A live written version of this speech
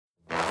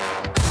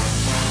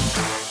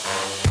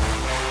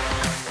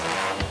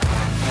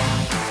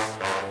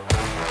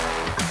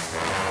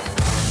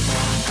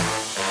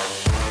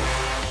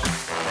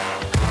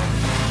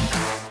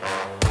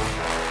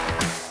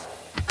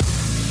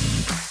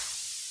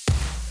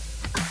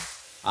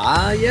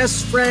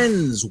Yes,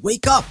 friends,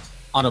 wake up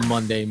on a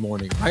Monday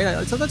morning,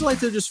 right? Sometimes I like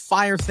to just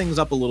fire things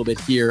up a little bit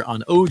here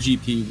on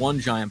OGP One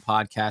Giant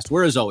Podcast,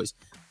 where, as always,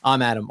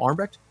 I'm Adam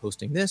Armbrecht,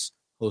 hosting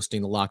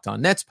the Locked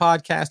On Nets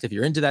podcast, if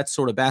you're into that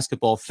sort of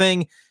basketball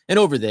thing. And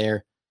over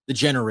there, the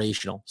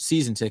generational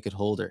season ticket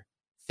holder,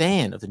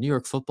 fan of the New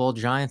York Football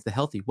Giants, the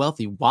healthy,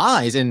 wealthy,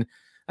 wise. And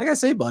I gotta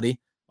say, buddy,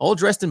 all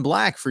dressed in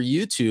black for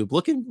YouTube,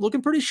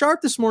 looking pretty sharp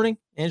this morning,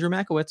 Andrew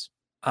Makowitz.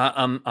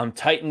 I'm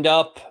tightened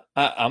up.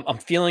 I'm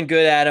feeling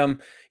good, Adam.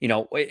 You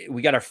know,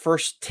 we got our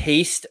first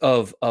taste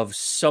of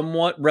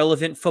somewhat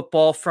relevant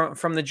football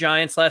from the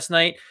Giants last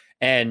night,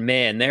 and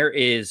man, there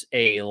is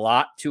a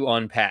lot to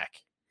unpack.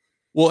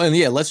 Well, and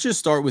yeah, let's just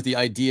start with the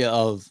idea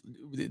of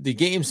the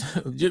games.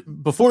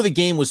 Before the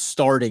game was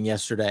starting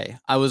yesterday,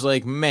 I was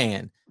like,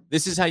 man,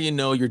 this is how you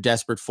know you're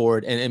desperate for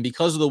it. And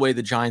because of the way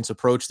the Giants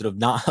approached it of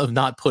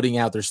not putting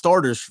out their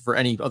starters for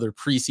any other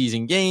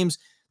preseason games,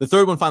 the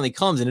third one finally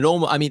comes, and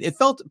it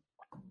felt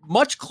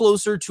much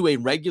closer to a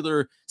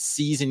regular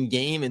season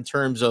game in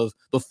terms of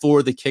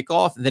before the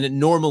kickoff than it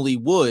normally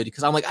would,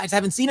 because I'm like, I just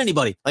haven't seen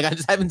anybody. Like, I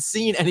just haven't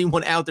seen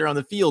anyone out there on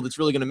the field that's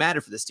really going to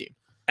matter for this team.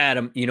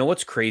 Adam, you know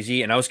what's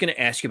crazy? And I was going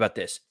to ask you about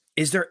this.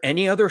 Is there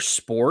any other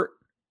sport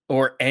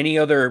or any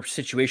other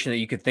situation that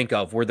you could think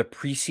of where the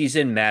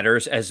preseason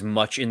matters as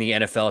much in the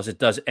NFL as it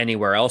does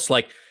anywhere else?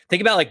 Like,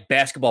 think about like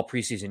basketball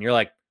preseason. You're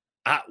like,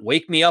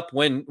 wake me up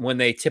when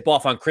they tip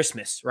off on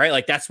Christmas, right?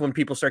 Like that's when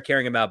people start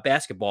caring about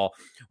basketball.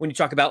 When you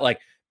talk about like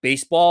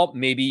baseball,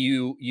 maybe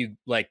you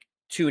like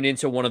tune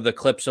into one of the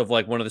clips of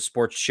like one of the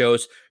sports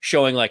shows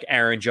showing like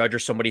Aaron Judge or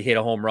somebody hit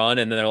a home run,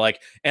 and then they're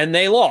like, and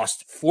they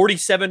lost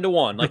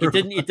 47-1. Like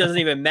it doesn't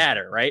even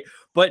matter, right?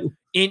 But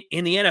in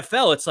the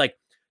NFL, it's like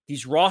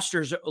these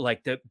rosters,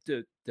 like the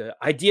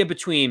idea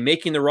between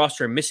making the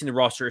roster and missing the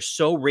roster is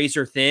so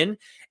razor thin,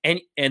 and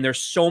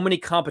there's so many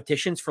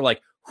competitions for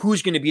like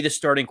who's going to be the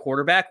starting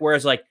quarterback.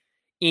 Whereas like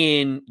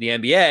in the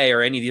NBA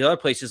or any of these other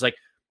places, like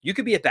you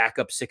could be a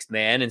backup sixth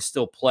man and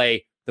still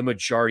play the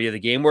majority of the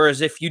game.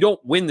 Whereas if you don't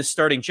win the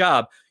starting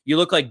job, you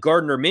look like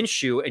Gardner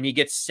Minshew and you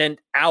get sent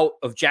out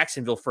of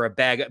Jacksonville for a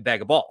bag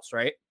of balls,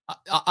 right?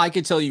 I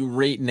could tell you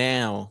right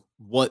now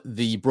what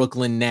the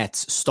Brooklyn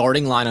Nets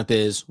starting lineup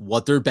is,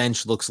 what their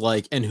bench looks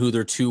like, and who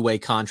their two-way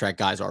contract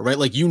guys are, right?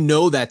 Like, you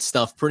know that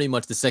stuff pretty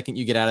much the second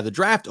you get out of the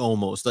draft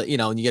almost, and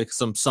you get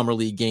some summer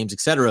league games,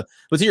 etc.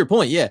 But to your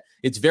point, yeah,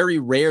 it's very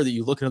rare that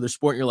you look at another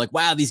sport and you're like,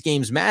 wow, these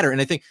games matter.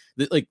 And I think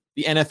that like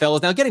the NFL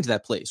is now getting to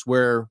that place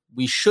where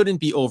we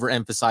shouldn't be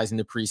overemphasizing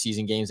the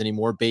preseason games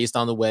anymore based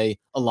on the way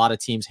a lot of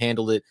teams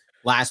handled it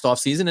last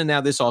offseason and now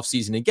this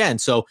offseason again.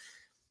 So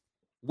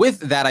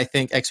with that, I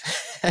think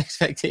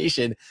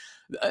expectation,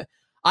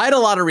 I had a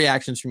lot of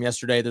reactions from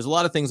yesterday. There's a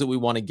lot of things that we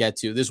want to get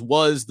to. This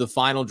was the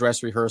final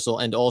dress rehearsal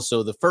and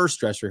also the first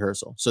dress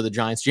rehearsal. So the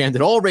Giants jammed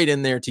it all right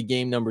in there to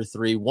game number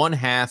 3,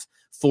 1/2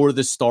 for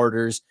the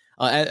starters.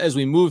 As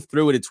we move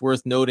through it, it's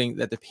worth noting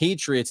that the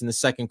Patriots in the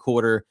second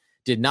quarter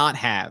did not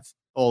have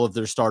all of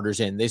their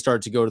starters in. They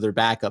started to go to their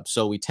backup.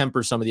 So we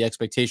temper some of the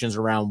expectations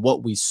around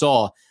what we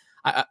saw.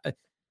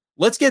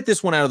 Let's get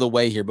this one out of the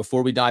way here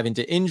before we dive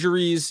into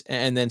injuries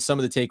and then some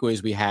of the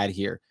takeaways we had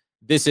here.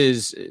 This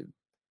is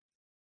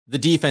the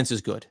defense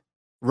is good,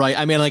 right?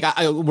 I mean, like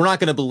we're not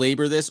going to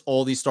belabor this.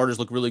 All these starters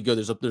look really good.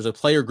 There's a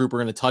player group we're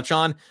going to touch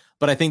on,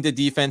 but I think the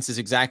defense is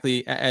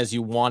exactly as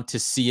you want to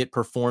see it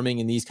performing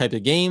in these type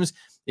of games.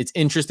 It's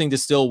interesting to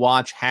still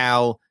watch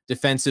how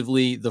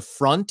defensively the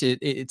front,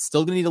 it's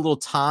still going to need a little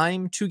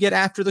time to get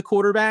after the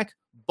quarterback,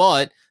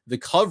 but the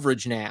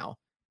coverage now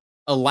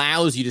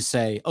allows you to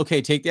say,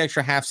 okay, take the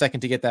extra half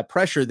second to get that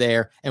pressure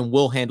there, and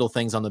we'll handle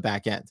things on the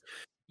back end.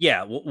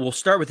 Yeah, we'll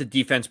start with the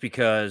defense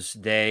because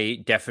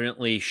they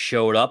definitely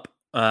showed up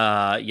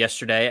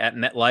yesterday at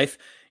MetLife.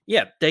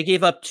 Yeah, they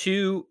gave up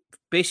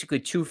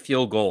basically two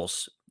field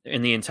goals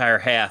in the entire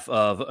half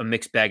of a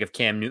mixed bag of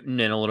Cam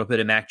Newton and a little bit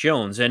of Mac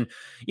Jones. And,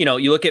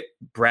 you look at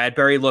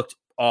Bradbury looked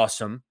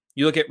awesome.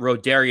 You look at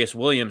Rodarius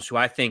Williams, who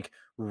I think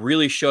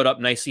really showed up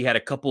nicely, had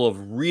a couple of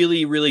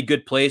really, really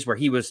good plays where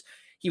he was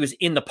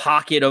in the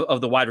pocket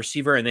of the wide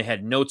receiver and they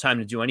had no time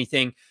to do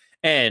anything.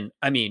 And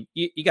I mean,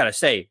 you got to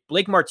say,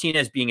 Blake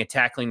Martinez being a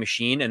tackling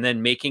machine and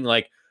then making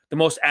like the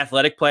most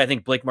athletic play I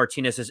think Blake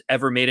Martinez has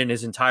ever made in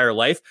his entire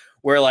life,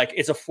 where like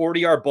it's a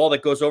 40-yard ball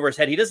that goes over his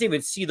head. He doesn't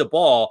even see the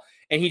ball,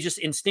 and he just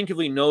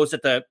instinctively knows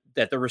that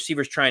the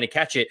receiver's trying to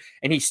catch it,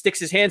 and he sticks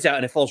his hands out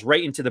and it falls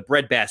right into the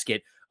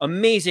breadbasket.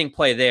 Amazing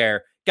play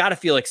there. Got to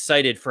feel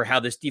excited for how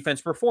this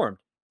defense performed.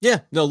 Yeah,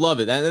 no, love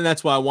it. And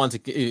that's why I want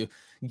to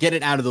get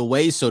it out of the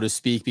way, so to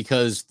speak,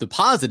 because the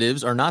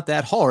positives are not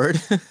that hard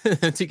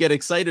to get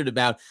excited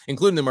about,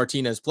 including the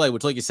Martinez play,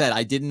 which, like you said,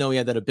 I didn't know he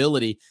had that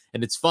ability.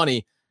 And it's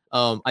funny.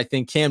 I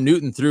think Cam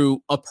Newton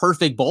threw a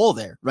perfect ball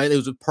there, right? It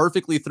was a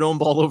perfectly thrown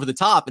ball over the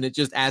top. And it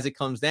just, as it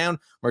comes down,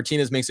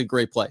 Martinez makes a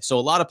great play. So a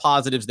lot of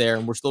positives there.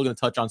 And we're still going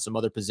to touch on some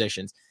other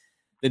positions.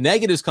 The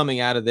negatives coming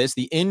out of this,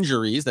 the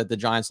injuries that the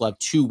Giants will have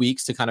 2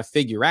 weeks to kind of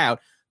figure out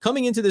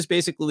coming into this,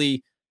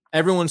 basically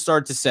everyone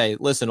started to say,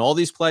 listen, all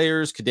these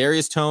players,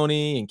 Kadarius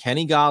Toney and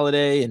Kenny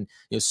Golladay and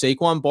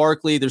Saquon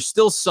Barkley, there's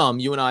still some.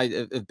 You and I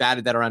have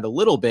batted that around a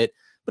little bit,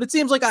 but it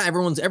seems like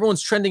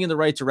everyone's trending in the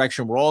right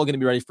direction. We're all going to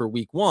be ready for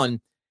week 1.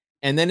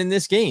 And then in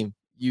this game,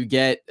 you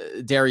get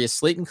Darius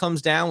Slayton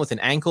comes down with an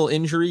ankle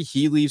injury.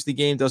 He leaves the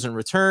game, doesn't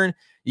return.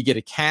 You get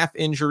a calf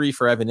injury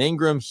for Evan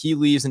Ingram. He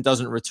leaves and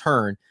doesn't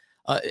return.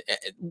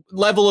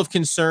 Level of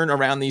concern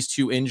around these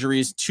 2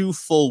 injuries, 2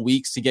 full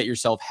weeks to get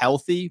yourself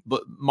healthy.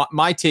 But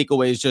my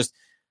takeaway is just,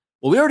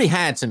 well, we already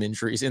had some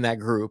injuries in that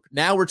group.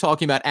 Now we're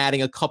talking about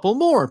adding a couple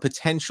more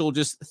potential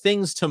just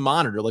things to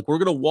monitor. Like, we're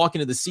going to walk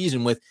into the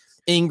season with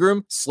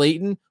Ingram,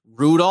 Slayton,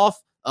 Rudolph,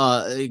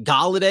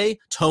 Golladay,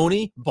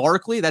 Toney,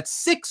 Barkley. That's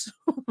 6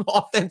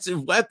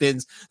 offensive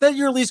weapons that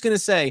you're at least going to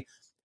say,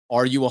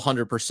 are you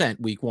 100%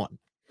 week 1?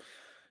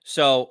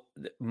 So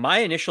my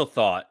initial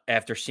thought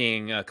after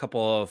seeing a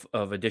couple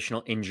of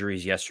additional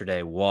injuries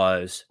yesterday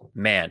was,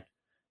 man,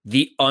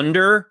 the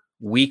under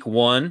week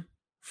 1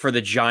 for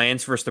the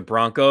Giants versus the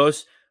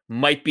Broncos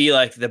might be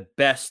like the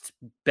best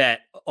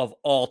bet of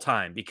all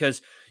time,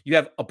 because you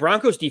have a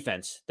Broncos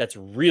defense that's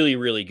really,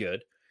 really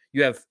good.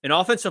 You have an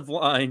offensive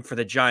line for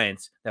the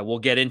Giants that we'll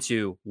get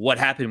into what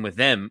happened with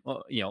them,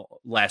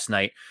 last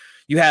night.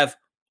 You have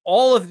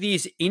all of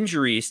these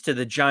injuries to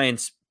the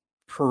Giants'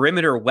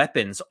 perimeter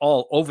weapons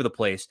all over the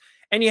place.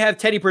 And you have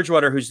Teddy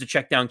Bridgewater, who's the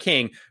check down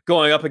king,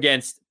 going up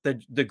against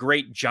the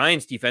great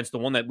Giants defense, the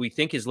one that we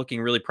think is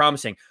looking really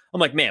promising.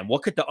 I'm like, man,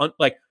 what could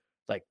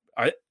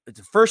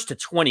the first to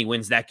 20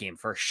 wins that game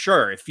for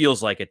sure? It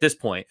feels like at this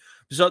point.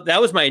 So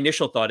that was my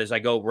initial thought as I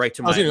go right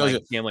to my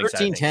gambling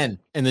side. 13-10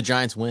 and the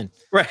Giants win.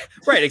 Right,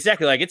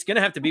 exactly. Like, it's going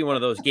to have to be one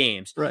of those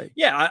games. Right.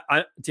 Yeah,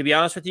 I to be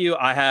honest with you,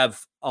 I have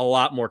a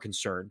lot more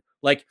concern.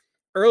 Like,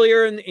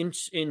 earlier in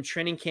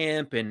training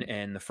camp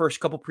and the first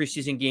couple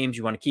preseason games,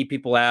 you want to keep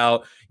people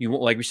out.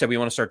 Like we said, we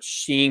want to start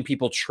seeing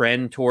people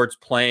trend towards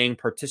playing,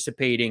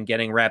 participating,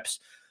 getting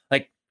reps.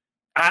 Like,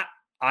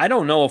 I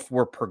don't know if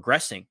we're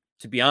progressing,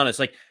 to be honest.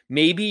 Like,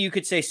 maybe you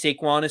could say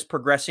Saquon is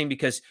progressing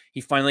because he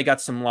finally got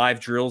some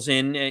live drills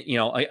in,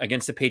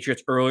 against the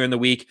Patriots earlier in the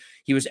week.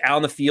 He was out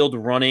on the field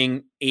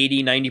running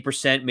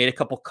 80-90%, made a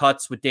couple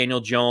cuts with Daniel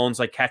Jones,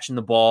 like catching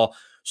the ball.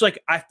 So,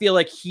 like, I feel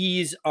like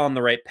he's on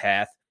the right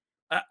path.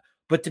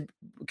 But to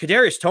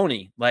Kadarius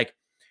Toney, like,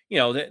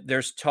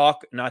 there's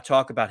not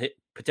talk about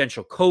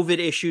potential COVID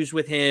issues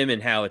with him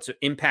and how it's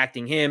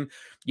impacting him.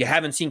 You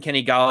haven't seen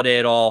Kenny Golladay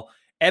at all.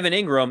 Evan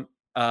Ingram,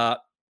 I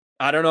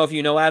don't know if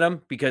you know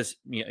Adam, because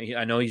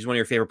I know he's one of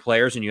your favorite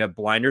players and you have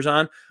blinders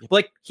on. But,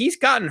 like, he's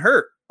gotten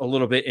hurt a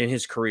little bit in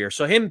his career.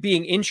 So him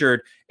being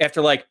injured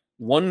after like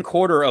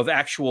 1/4 of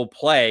actual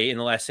play in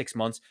the last 6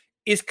 months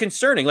is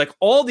concerning. Like,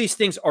 all these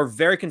things are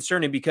very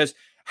concerning, because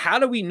how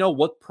do we know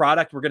what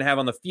product we're going to have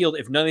on the field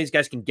if none of these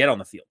guys can get on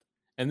the field?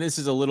 And this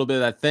is a little bit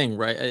of that thing,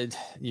 right?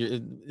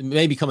 It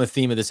may become a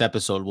theme of this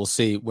episode. We'll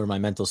see where my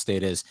mental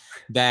state is.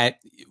 That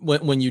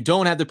when you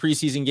don't have the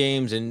preseason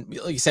games, and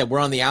like you said, we're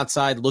on the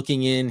outside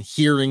looking in,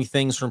 hearing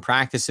things from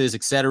practices,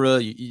 etc.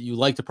 You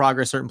like the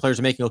progress certain players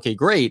are making. Okay,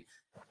 great.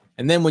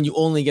 And then when you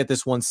only get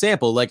this one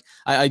sample, like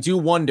I do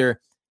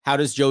wonder, how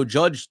does Joe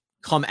Judge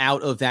come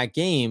out of that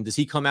game? Does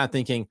he come out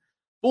thinking,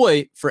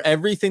 boy, for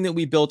everything that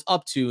we built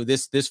up to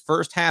this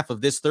first half of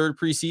this third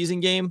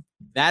preseason game,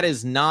 that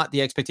is not the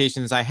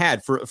expectations I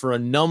had for a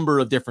number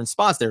of different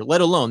spots there,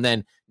 let alone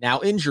then now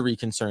injury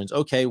concerns.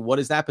 Okay, what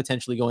is that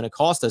potentially going to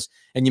cost us?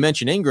 And you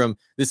mentioned Ingram.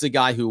 This is a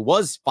guy who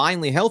was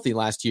finally healthy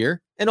last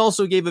year and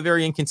also gave a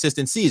very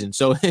inconsistent season.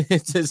 So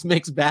it's this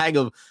mixed bag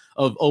of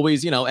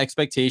always,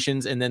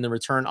 expectations and then the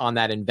return on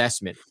that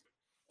investment.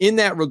 In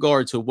that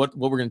regard to what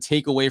we're going to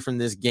take away from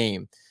this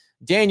game,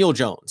 Daniel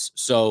Jones.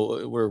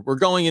 So we're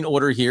going in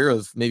order here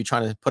of maybe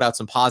trying to put out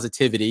some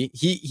positivity.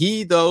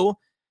 He though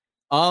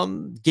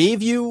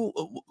gave you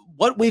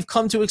what we've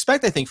come to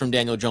expect, I think, from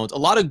Daniel Jones. A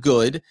lot of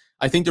good.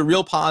 I think the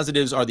real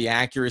positives are the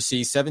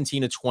accuracy,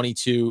 17 to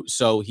 22.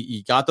 So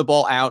he got the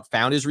ball out,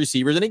 found his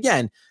receivers. And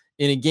again,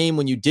 in a game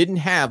when you didn't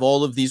have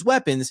all of these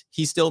weapons,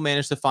 he still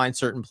managed to find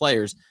certain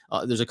players.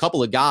 There's a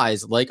couple of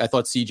guys, like I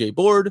thought CJ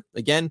Board,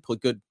 again,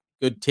 put good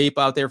tape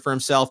out there for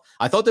himself.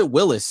 I thought that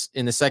Willis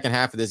in the second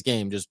half of this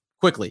game, just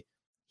quickly,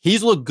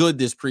 he's looked good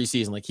this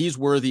preseason. Like, he's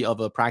worthy of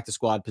a practice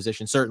squad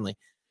position, certainly.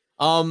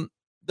 The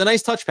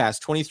nice touch pass,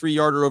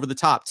 23-yarder over the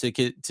top to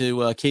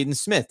Caden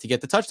Smith to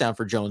get the touchdown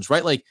for Jones,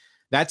 right? Like,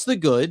 that's the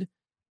good.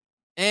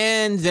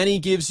 And then he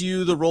gives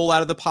you the roll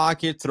out of the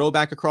pocket, throw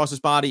back across his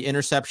body,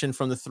 interception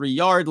from the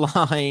 3-yard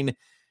line.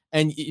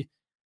 And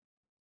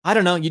I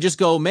don't know, you just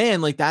go,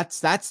 man, like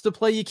that's the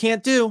play you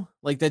can't do.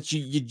 Like, that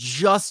you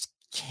just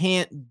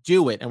can't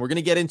do it. And we're going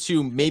to get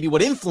into maybe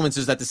what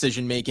influences that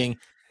decision making.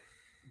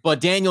 But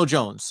Daniel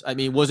Jones, I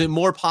mean, was it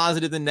more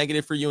positive than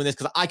negative for you in this?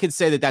 Because I could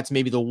say that that's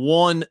maybe the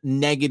one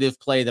negative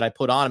play that I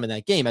put on him in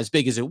that game, as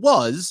big as it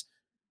was.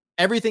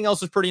 Everything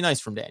else was pretty nice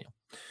from Daniel.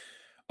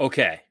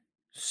 Okay.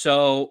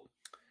 So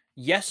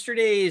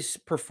yesterday's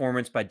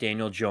performance by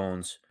Daniel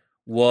Jones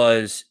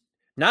was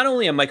not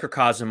only a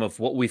microcosm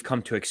of what we've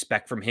come to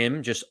expect from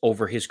him just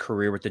over his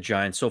career with the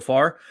Giants so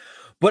far,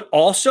 But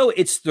also,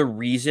 it's the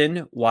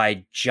reason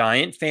why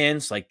Giant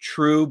fans, like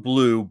true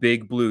blue,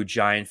 big blue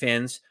Giant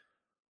fans,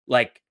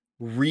 like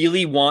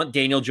really want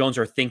Daniel Jones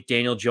or think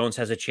Daniel Jones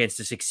has a chance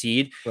to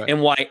succeed, Right.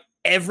 and why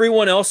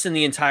everyone else in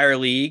the entire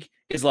league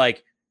is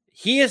like,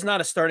 he is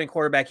not a starting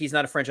quarterback. He's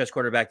not a franchise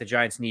quarterback. The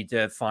Giants need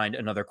to find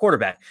another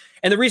quarterback.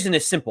 And the reason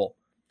is simple.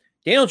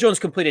 Daniel Jones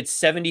completed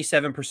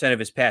 77% of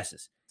his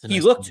passes.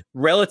 He looked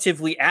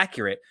relatively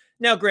accurate.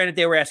 Now, granted,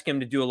 they were asking him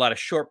to do a lot of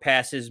short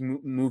passes,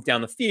 move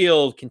down the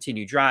field,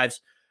 continue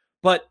drives,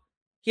 but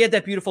he had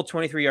that beautiful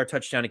 23-yard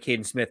touchdown to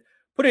Caden Smith.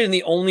 Put it in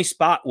the only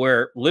spot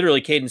where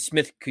literally Caden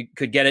Smith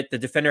could get it. The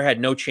defender had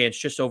no chance,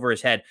 just over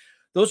his head.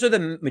 Those are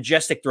the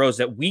majestic throws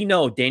that we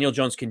know Daniel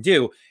Jones can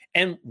do.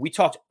 And we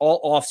talked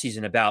all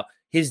offseason about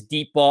his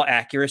deep ball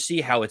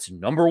accuracy, how it's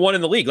number one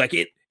in the league. Like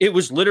it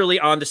was literally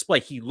on display.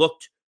 He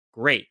looked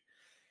great.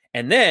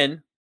 And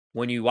then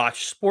when you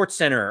watch Sports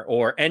Center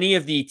or any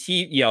of the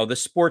the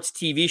sports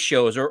TV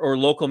shows or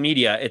local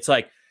media, it's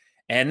like,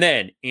 and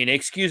then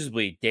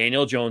inexcusably,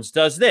 Daniel Jones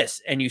does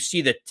this. And you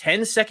see the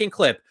 10-second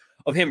clip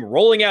of him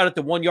rolling out at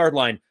the 1-yard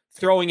line,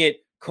 throwing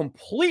it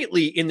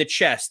completely in the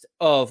chest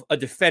of a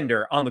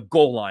defender on the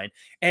goal line.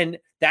 And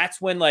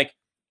that's when like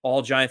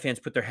all Giant fans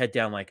put their head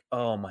down like,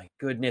 oh my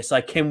goodness,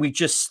 like, can we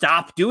just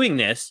stop doing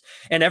this?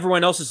 And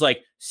everyone else is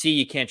like, see,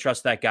 you can't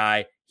trust that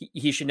guy.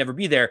 He should never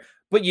be there.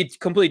 But you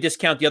completely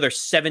discount the other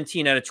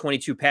 17 out of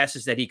 22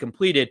 passes that he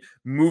completed,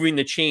 moving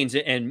the chains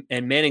and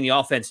manning the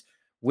offense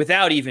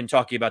without even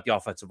talking about the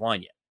offensive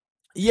line yet.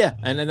 Yeah,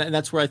 and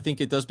that's where I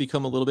think it does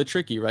become a little bit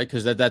tricky, right?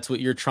 Because that's what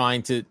you're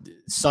trying to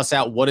suss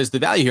out. What is the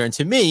value here? And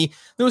to me,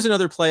 there was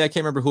another play. I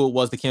can't remember who it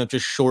was that came up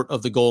just short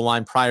of the goal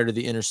line prior to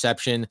the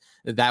interception.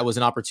 That was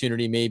an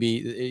opportunity.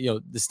 Maybe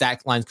the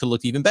stat lines could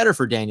look even better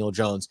for Daniel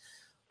Jones.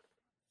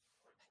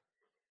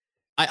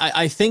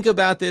 I think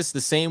about this the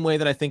same way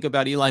that I think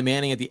about Eli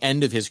Manning at the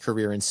end of his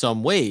career in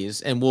some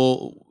ways, and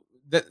we'll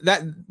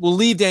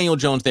leave Daniel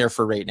Jones there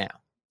for right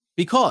now,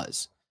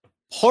 because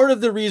part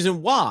of the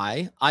reason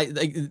why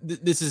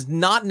this is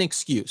not an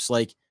excuse.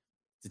 Like,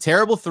 it's a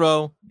terrible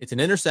throw. It's an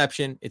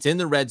interception. It's in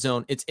the red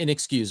zone. It's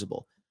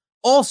inexcusable.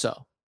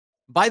 Also,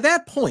 by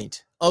that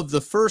point of the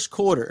first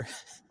quarter,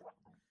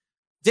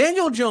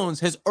 Daniel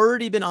Jones has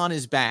already been on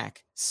his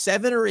back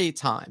 7 or 8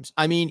 times.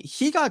 I mean,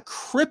 he got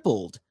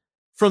crippled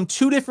from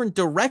 2 different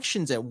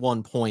directions at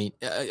one point,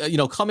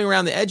 coming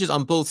around the edges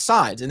on both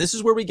sides. And this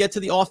is where we get to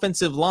the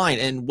offensive line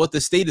and what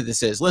the state of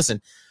this is. Listen,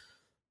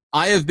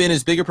 I have been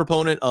as big a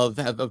proponent of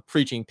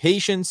preaching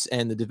patience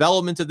and the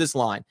development of this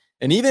line.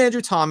 And even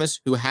Andrew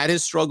Thomas, who had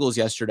his struggles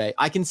yesterday,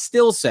 I can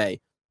still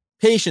say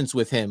patience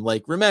with him.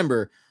 Like,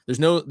 remember, there's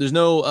no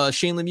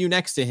Shane Lemieux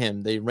next to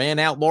him. They ran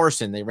out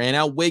Larson. They ran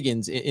out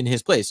Wiggins in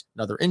his place.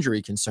 Another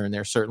injury concern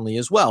there certainly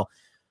as well.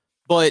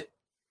 But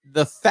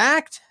the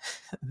fact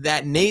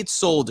that Nate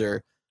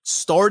Solder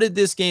started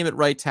this game at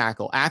right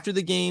tackle, after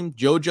the game,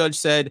 Joe Judge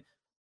said,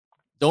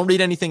 don't read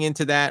anything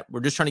into that.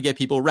 We're just trying to get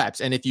people reps.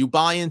 And if you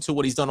buy into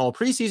what he's done all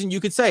preseason, you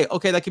could say,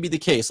 okay, that could be the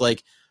case.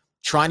 Like,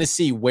 trying to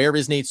see where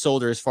is Nate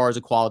Solder as far as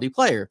a quality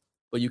player.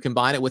 But you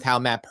combine it with how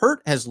Matt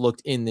Pert has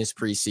looked in this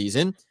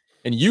preseason.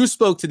 And you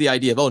spoke to the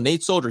idea of,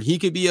 Nate Solder, he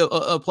could be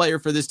a player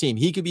for this team.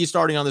 He could be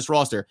starting on this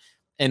roster.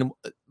 And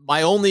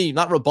my only,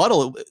 not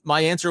rebuttal, my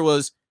answer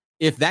was,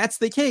 if that's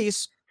the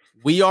case,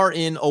 we are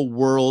in a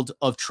world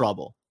of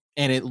trouble.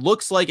 And it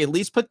looks like, at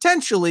least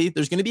potentially,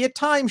 there's going to be a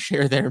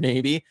timeshare there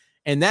maybe.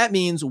 And that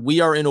means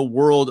we are in a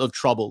world of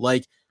trouble.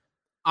 Like,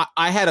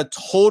 I had a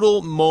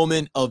total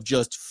moment of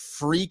just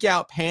freak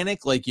out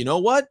panic. Like, you know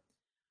what?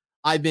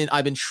 I've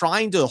been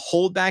trying to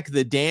hold back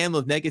the dam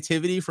of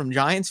negativity from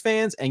Giants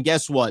fans. And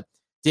guess what?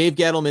 Dave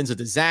Gettleman's a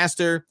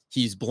disaster.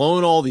 He's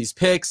blown all these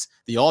picks.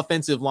 The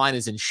offensive line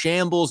is in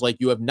shambles. Like,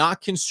 you have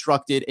not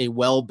constructed a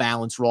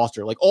well-balanced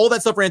roster. Like, all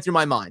that stuff ran through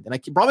my mind. And I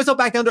brought myself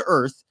back down to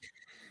earth.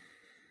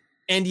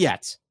 And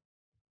yet.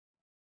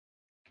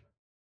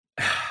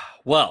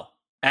 Well,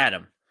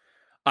 Adam,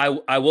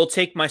 I will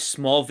take my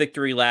small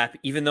victory lap,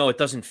 even though it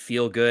doesn't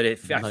feel good. I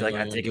feel like I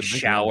have to take a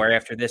shower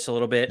after this a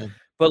little bit. Yeah.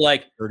 But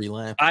like, dirty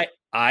lap.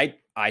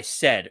 I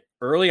said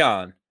early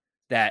on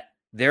that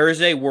there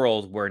is a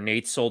world where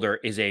Nate Solder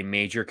is a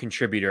major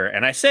contributor.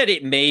 And I said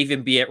it may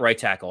even be at right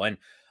tackle. And,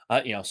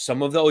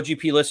 some of the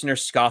OGP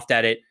listeners scoffed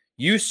at it.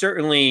 You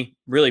certainly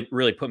really,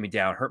 really put me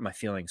down, hurt my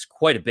feelings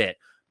quite a bit.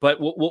 But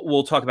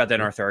we'll talk about that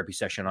in our therapy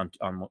session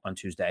on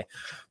Tuesday.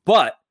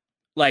 But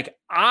like,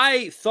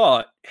 I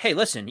thought, hey,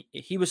 listen,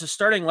 he was a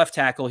starting left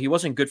tackle. He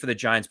wasn't good for the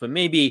Giants, but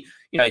maybe,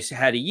 he's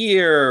had a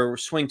year,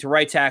 swing to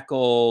right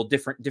tackle,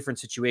 different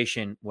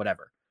situation,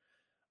 whatever.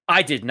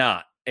 I did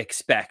not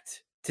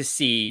expect to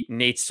see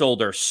Nate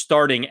Solder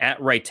starting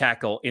at right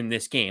tackle in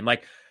this game.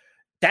 Like,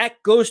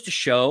 that goes to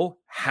show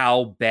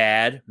how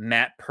bad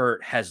Matt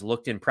Pert has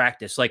looked in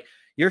practice. Like,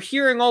 you're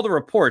hearing all the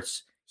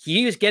reports.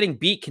 He is getting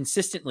beat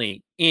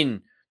consistently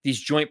in these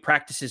joint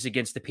practices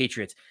against the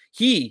Patriots.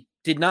 He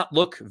did not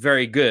look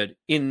very good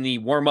in the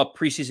warm-up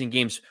preseason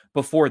games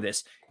before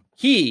this.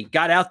 He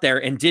got out there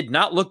and did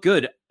not look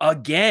good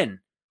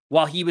again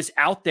while he was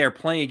out there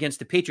playing against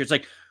the Patriots.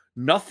 Like,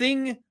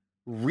 nothing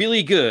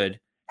really good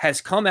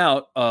has come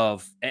out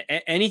of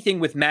anything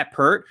with Matt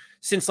Pert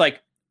since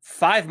like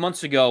 5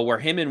 months ago, where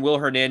him and Will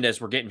Hernandez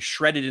were getting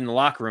shredded in the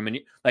locker room, and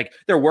like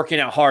they're working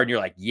out hard, and you're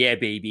like, yeah,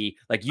 baby,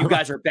 like you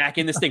guys are back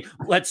in this thing.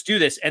 Let's do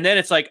this. And then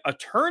it's like a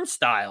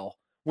turnstile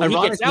when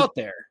he gets out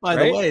there. By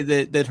the way,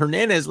 that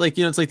Hernandez, like,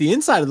 it's like the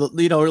inside of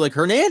the, or like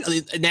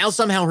Hernandez, now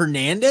somehow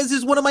Hernandez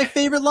is one of my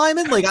favorite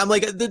linemen. Like, I'm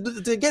like,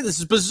 again, this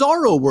is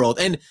bizarro world.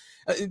 And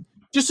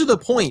just to the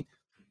point,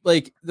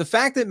 like, the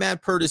fact that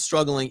Matt Pert is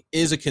struggling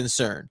is a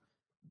concern.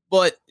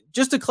 But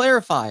just to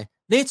clarify,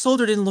 Nate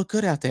Solder didn't look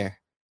good out there.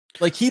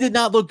 Like, he did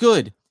not look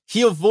good.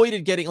 He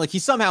avoided getting, like, he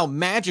somehow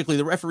magically,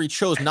 the referee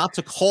chose not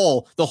to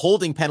call the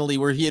holding penalty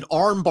where he had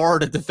arm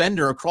barred a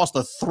defender across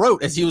the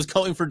throat as he was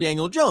going for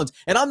Daniel Jones.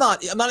 And I'm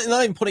not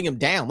even putting him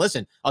down.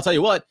 Listen, I'll tell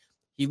you what,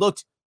 he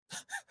looked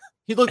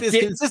as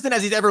consistent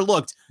as he's ever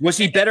looked. Was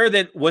he better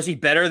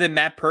than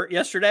Matt Pert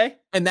yesterday?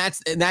 And that's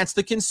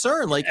the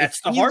concern. Like,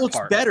 that's if he looks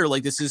better,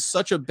 like, this is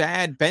such a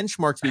bad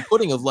benchmark to be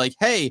putting of like,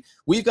 hey,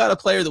 we've got a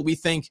player that we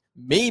think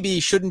maybe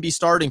shouldn't be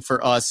starting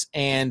for us,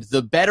 and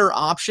the better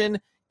option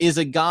is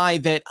a guy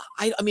that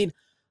I mean,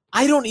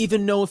 I don't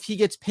even know if he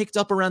gets picked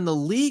up around the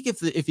league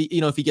if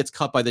he gets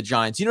cut by the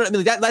Giants. You know what I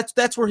mean?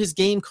 That's where his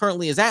game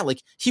currently is at.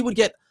 Like, he would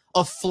get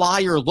a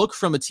flyer look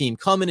from a team,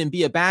 come in and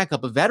be a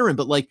backup, a veteran,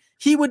 but like,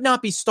 he would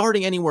not be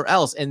starting anywhere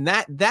else. And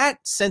that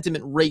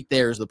sentiment right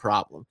there is the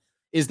problem,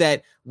 is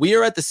that we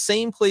are at the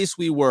same place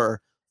we were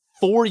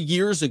 4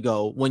 years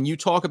ago when you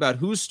talk about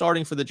who's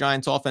starting for the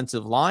Giants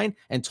offensive line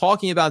and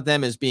talking about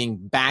them as being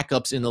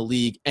backups in the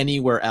league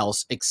anywhere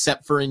else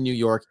except for in New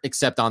York,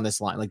 except on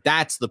this line. Like,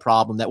 that's the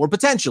problem that we're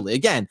potentially,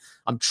 again,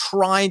 I'm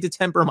trying to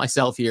temper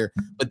myself here,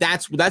 but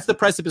that's the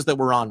precipice that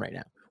we're on right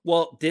now.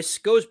 Well, this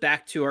goes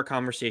back to our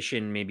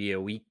conversation maybe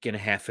a week and a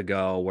half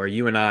ago where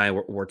you and I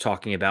were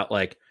talking about,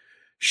 like,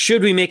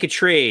 should we make a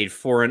trade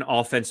for an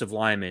offensive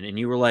lineman? And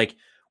you were like,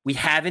 we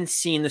haven't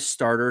seen the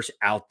starters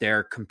out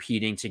there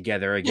competing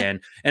together again.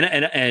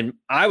 Yeah. And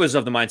I was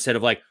of the mindset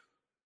of like,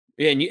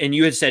 and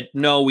you had said,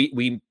 no,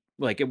 we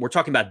like, we're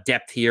talking about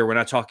depth here. We're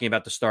not talking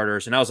about the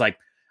starters. And I was like,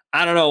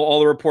 I don't know.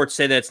 All the reports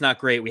say that it's not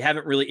great. We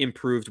haven't really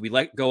improved. We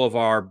let go of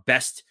our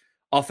best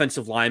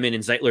offensive lineman in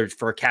Zeitler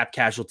for a cap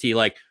casualty.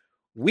 Like,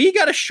 we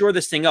got to shore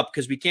this thing up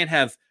because we can't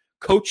have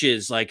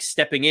coaches like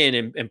stepping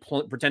in and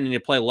pretending to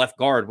play left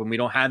guard when we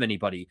don't have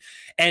anybody.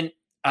 And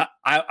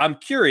I'm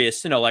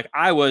curious to know, like,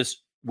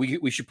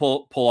 we should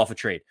pull off a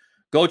trade.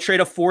 Go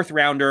trade a 4th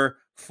rounder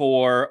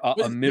for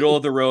a middle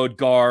of the road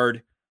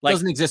guard. Like, it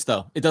doesn't exist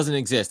though. It doesn't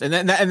exist. And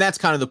that's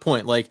kind of the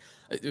point. Like,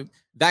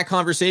 that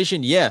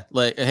conversation. Yeah.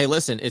 Like, hey,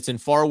 listen, it's in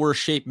far worse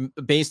shape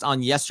based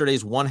on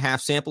yesterday's 1/2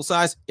 sample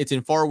size. It's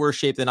in far worse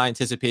shape than I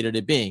anticipated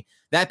it being.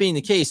 That being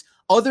the case,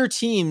 other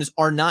teams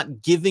are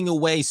not giving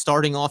away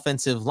starting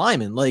offensive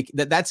linemen. Like,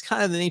 that's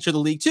kind of the nature of the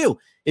league too.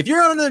 If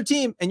you're on another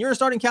team and you're a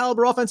starting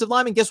caliber offensive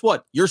lineman, guess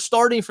what? You're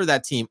starting for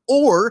that team,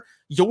 or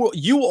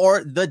you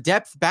are the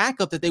depth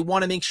backup that they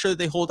want to make sure that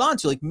they hold on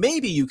to. Like,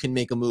 maybe you can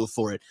make a move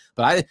for it,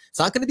 but it's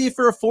not going to be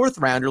for a 4th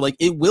rounder. Like,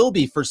 it will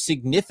be for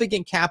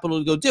significant capital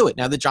to go do it.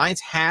 Now, the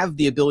Giants have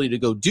the ability to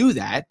go do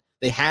that.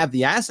 They have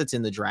the assets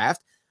in the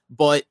draft,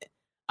 but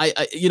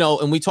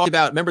and we talked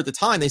about, remember at the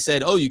time they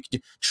said, oh, you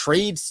could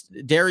trade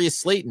Darius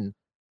Slayton,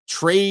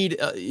 trade,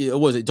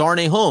 was it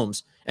Darnay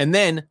Holmes? And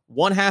then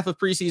 1/2 of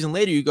preseason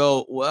later, you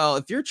go, well,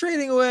 if you're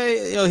trading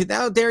away,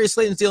 now Darius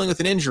Slayton's dealing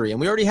with an injury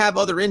and we already have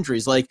other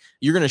injuries. Like,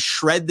 you're going to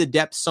shred the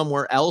depth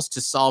somewhere else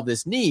to solve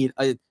this need.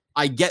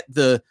 I get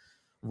the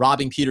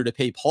robbing Peter to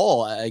pay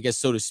Paul, I guess,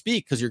 so to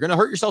speak, because you're going to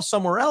hurt yourself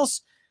somewhere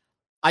else.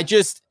 I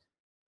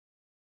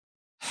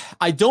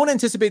don't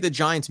anticipate the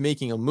Giants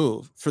making a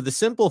move for the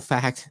simple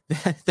fact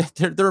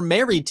that they're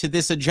married to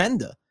this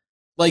agenda.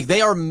 Like,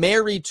 they are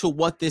married to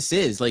what this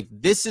is. Like,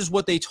 this is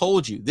what they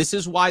told you. This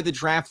is why the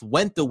draft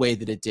went the way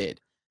that it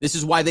did. This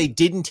is why they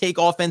didn't take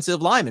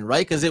offensive linemen,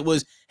 right? Because it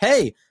was,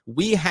 hey,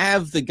 we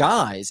have the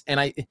guys. And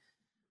I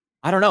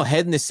don't know,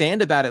 head in the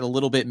sand about it a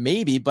little bit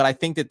maybe, but I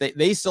think that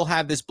they still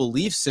have this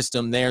belief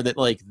system there that,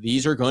 like,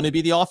 these are going to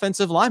be the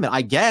offensive linemen,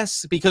 I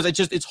guess, because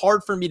it's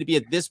hard for me to be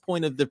at this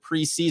point of the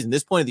preseason,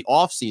 this point of the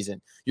off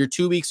season. You're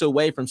 2 weeks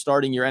away from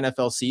starting your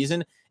NFL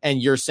season,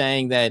 and you're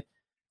saying that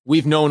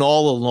we've known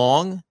all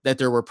along that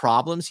there were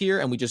problems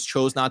here and we just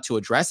chose not to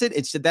address it.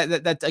 It's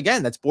that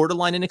again, that's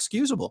borderline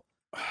inexcusable.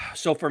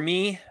 So for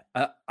me,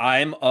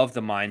 I'm of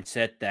the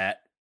mindset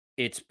that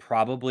it's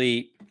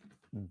probably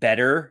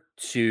better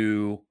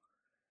to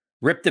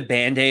rip the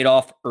Band-Aid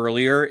off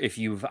earlier if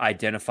you've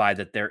identified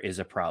that there is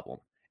a problem.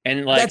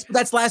 And like,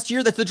 that's last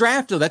year. That's the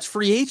draft though. That's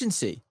free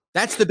agency.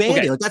 That's the Band-Aid.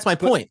 Okay. Like, that's my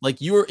point. Like,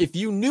 if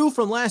you knew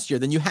from last year,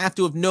 then you have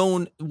to have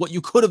known what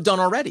you could have done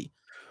already.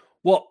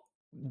 Well,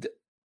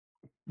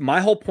 my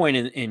whole point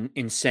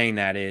in saying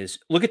that is,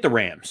 look at the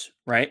Rams,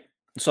 right?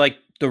 It's like,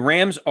 the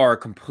Rams are a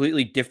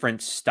completely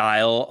different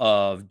style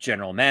of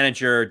general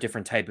manager,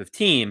 different type of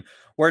team,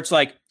 where it's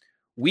like,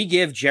 we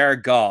give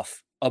Jared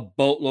Goff a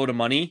boatload of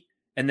money,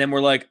 and then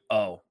we're like,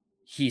 oh,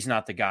 he's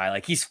not the guy.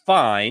 Like, he's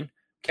fine.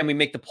 Can we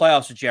make the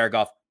playoffs with Jared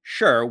Goff?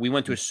 Sure. We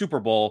went to a Super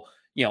Bowl,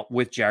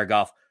 with Jared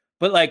Goff,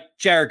 but like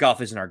Jared Goff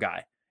isn't our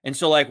guy. And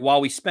so like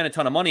while we spent a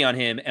ton of money on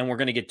him and we're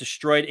going to get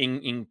destroyed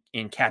in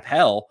cap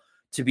hell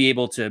to be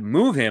able to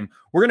move him,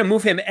 we're going to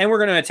move him and we're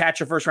going to attach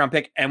a first round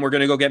pick and we're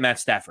going to go get Matt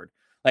Stafford.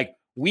 Like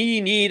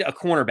we need a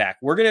cornerback.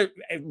 We're going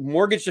to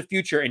mortgage the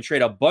future and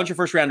trade a bunch of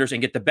first rounders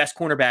and get the best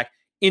cornerback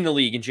in the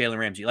league in Jalen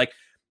Ramsey. Like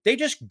they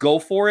just go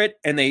for it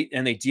and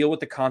they deal with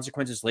the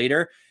consequences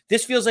later.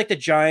 This feels like the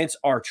Giants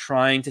are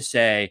trying to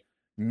say,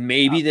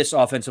 maybe this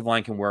offensive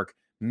line can work.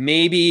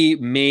 Maybe.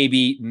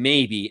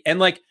 And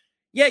like,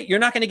 yeah, you're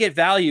not going to get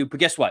value,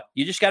 but guess what?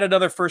 You just got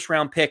another first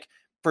round pick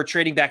for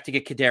trading back to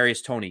get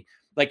Kadarius Toney.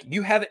 Like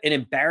you have an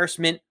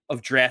embarrassment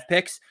of draft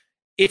picks.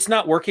 It's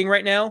not working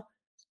right now.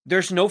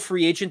 There's no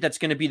free agent that's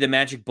going to be the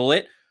magic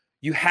bullet.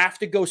 You have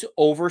to go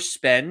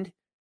overspend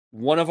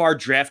one of our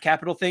draft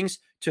capital things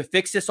to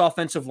fix this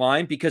offensive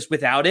line, because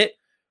without it,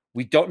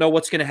 we don't know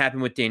what's going to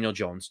happen with Daniel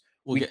Jones.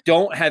 We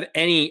don't have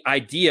any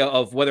idea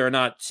of whether or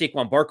not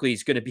Saquon Barkley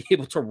is going to be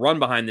able to run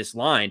behind this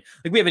line.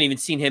 Like we haven't even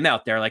seen him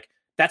out there. Like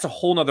that's a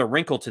whole nother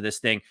wrinkle to this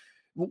thing.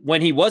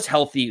 When he was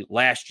healthy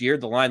last year,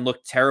 the line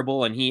looked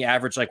terrible and he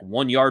averaged like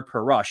 1 yard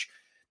per rush.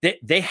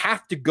 They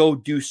have to go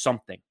do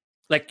something.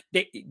 Like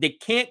they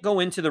can't go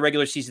into the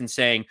regular season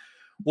saying,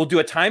 we'll do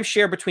a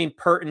timeshare between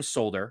Pert and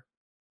Solder.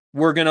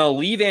 We're going to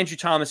leave Andrew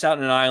Thomas out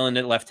in an island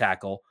at left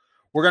tackle.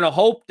 We're going to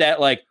hope that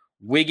like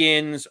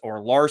Wiggins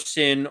or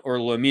Larson or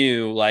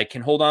Lemieux like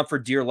can hold on for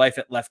dear life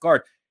at left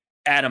guard.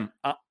 Adam,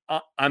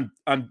 I'm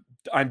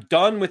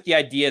done with the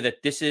idea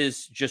that this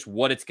is just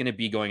what it's going to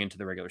be going into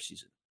the regular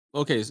season.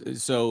 Okay,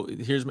 so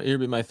here's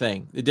my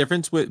thing. The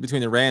difference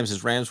between the Rams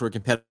is Rams were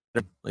competitive,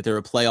 like they're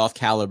a playoff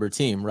caliber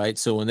team, right?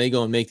 So when they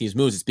go and make these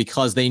moves, it's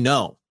because they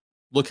know,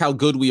 look how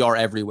good we are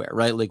everywhere,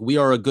 right? Like we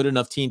are a good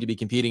enough team to be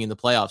competing in the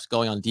playoffs,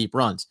 going on deep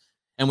runs.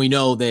 And we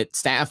know that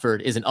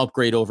Stafford is an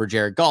upgrade over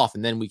Jared Goff,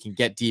 and then we can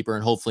get deeper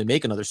and hopefully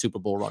make another Super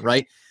Bowl run,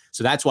 right?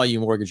 So that's why you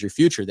mortgage your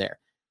future there.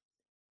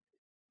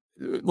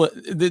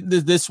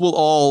 This will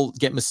all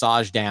get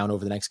massaged down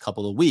over the next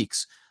couple of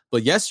weeks.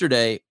 But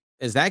yesterday,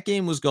 as that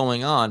game was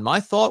going on,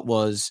 my thought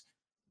was,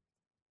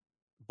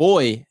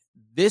 boy,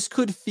 this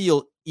could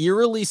feel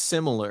eerily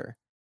similar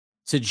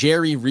to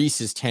Jerry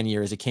Reese's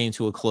tenure as it came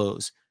to a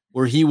close,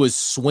 where he was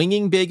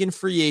swinging big in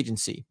free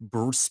agency,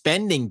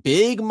 spending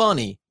big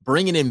money,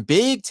 bringing in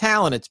big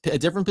talent at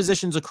different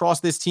positions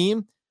across this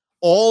team,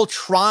 all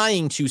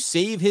trying to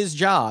save his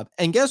job.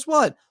 And guess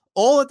what?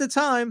 All at the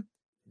time,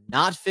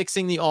 not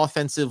fixing the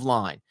offensive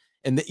line.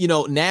 And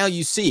now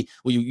you see,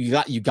 well,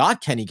 you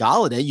got Kenny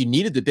Golladay. You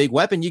needed the big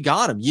weapon. You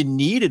got him. You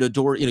needed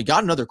Adoree.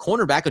 Got another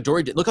cornerback.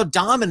 Adoree. Look how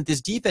dominant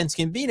this defense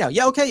can be now.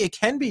 Yeah, okay, it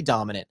can be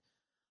dominant,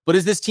 but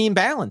is this team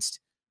balanced?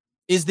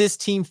 Is this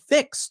team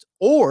fixed?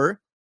 Or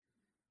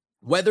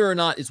whether or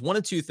not, it's one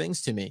of two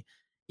things to me.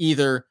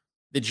 Either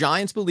the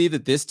Giants believe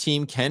that this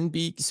team can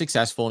be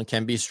successful and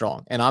can be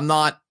strong, and I'm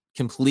not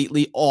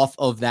completely off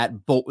of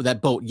that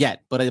boat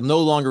yet, but I'm no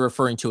longer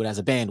referring to it as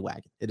a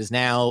bandwagon. It is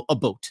now a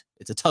boat.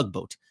 It's a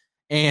tugboat.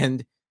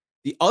 And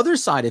the other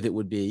side of it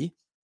would be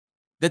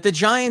that the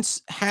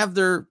Giants have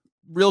their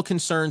real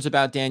concerns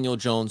about Daniel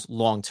Jones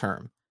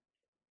long-term.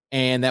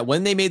 And that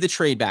when they made the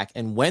trade back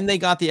and when they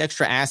got the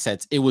extra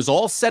assets, it was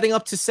all setting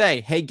up to say,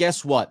 hey,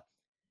 guess what?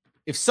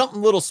 If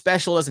something little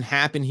special doesn't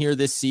happen here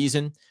this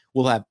season,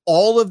 we'll have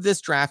all of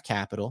this draft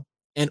capital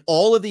and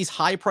all of these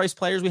high-priced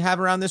players we have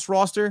around this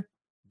roster.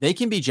 They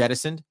can be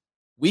jettisoned.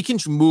 We can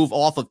move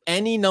off of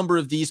any number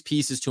of these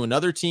pieces to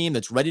another team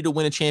that's ready to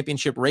win a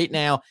championship right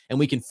now, and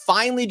we can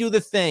finally do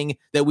the thing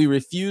that we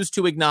refuse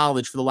to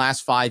acknowledge for the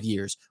last 5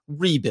 years,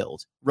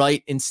 rebuild,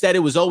 right? Instead, it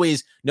was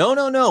always,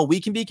 no, we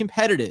can be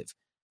competitive,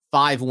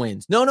 5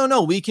 wins.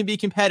 No, we can be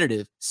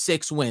competitive,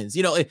 6 wins.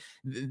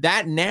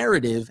 That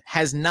narrative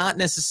has not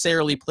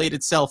necessarily played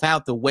itself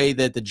out the way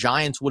that the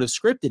Giants would have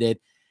scripted it.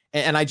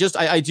 And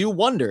I do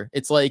wonder,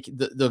 it's like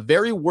the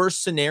very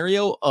worst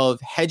scenario of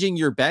hedging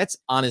your bets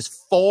on as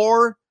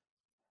far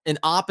an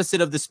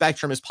opposite of the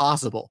spectrum as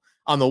possible.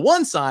 On the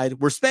one side,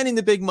 we're spending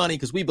the big money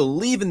because we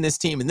believe in this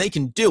team and they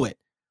can do it.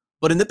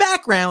 But in the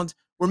background,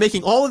 we're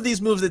making all of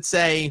these moves that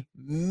say,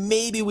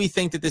 maybe we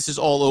think that this is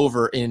all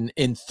over in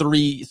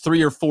 3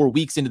 or 4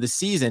 weeks into the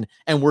season.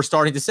 And we're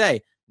starting to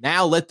say,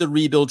 now let the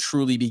rebuild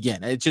truly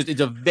begin. It's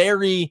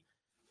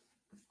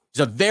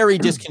a very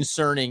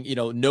disconcerting,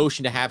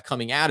 notion to have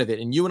coming out of it.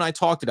 And you and I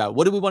talked about,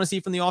 what do we want to see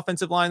from the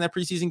offensive line in that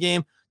preseason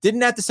game?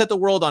 Didn't have to set the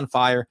world on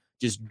fire.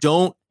 Just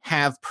don't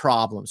have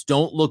problems.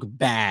 Don't look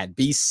bad.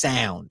 Be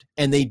sound.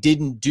 And they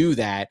didn't do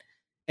that.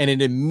 And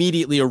it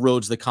immediately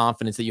erodes the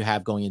confidence that you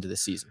have going into the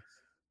season.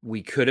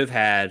 We could have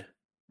had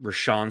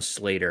Rashawn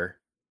Slater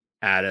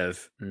out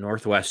of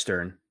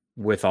Northwestern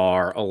with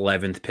our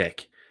 11th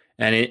pick.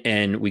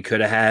 And we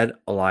could have had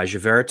Elijah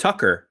Vera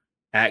Tucker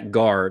at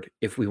guard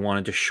if we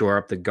wanted to shore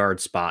up the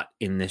guard spot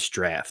in this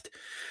draft.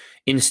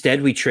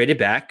 Instead, we traded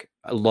back.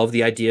 I love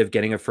the idea of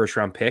getting a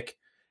first-round pick,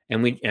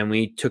 and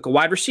we took a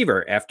wide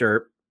receiver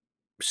after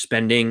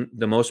spending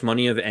the most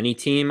money of any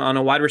team on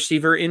a wide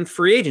receiver in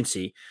free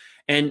agency.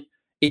 And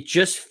it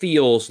just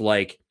feels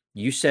like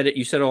you said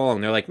it all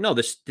along. They're like, no,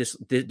 this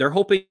they're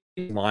hoping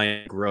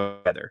line grow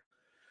together.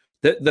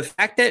 The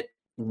fact that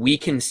we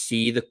can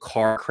see the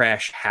car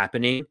crash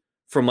happening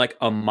from like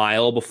a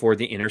mile before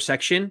the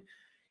intersection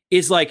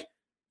is like,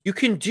 you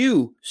can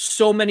do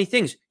so many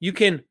things. You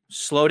can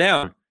slow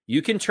down.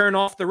 You can turn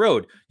off the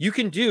road. You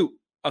can do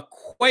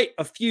quite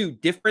a few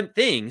different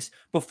things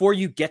before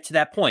you get to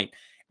that point.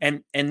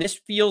 And this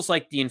feels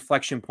like the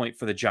inflection point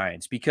for the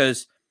Giants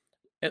because,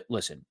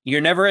 listen,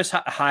 you're never as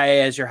high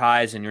as your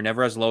highs and you're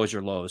never as low as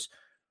your lows.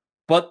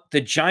 But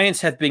the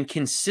Giants have been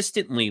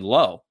consistently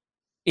low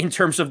in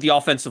terms of the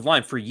offensive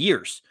line for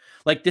years.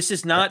 Like, this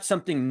is not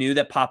something new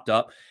that popped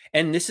up.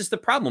 And this is the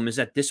problem, is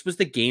that this was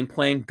the game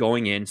plan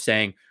going in,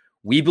 saying,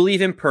 we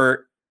believe in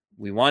Pert.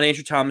 We want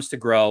Andrew Thomas to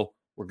grow.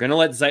 We're going to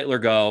let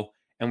Zeitler go.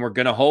 And we're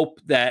going to hope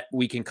that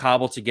we can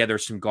cobble together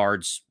some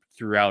guards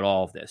throughout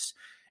all of this.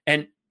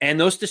 And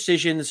those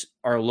decisions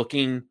are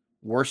looking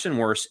worse and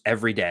worse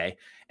every day.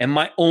 And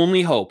my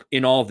only hope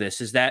in all of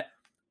this is that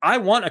I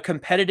want a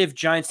competitive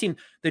Giants team.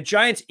 The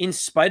Giants, in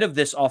spite of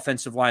this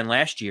offensive line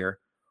last year,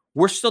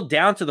 were still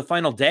down to the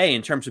final day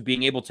in terms of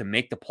being able to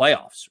make the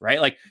playoffs,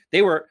 right? Like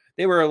they were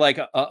like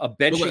a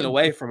benching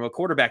away from a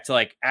quarterback to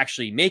like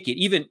actually make it.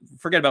 Even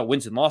forget about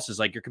wins and losses.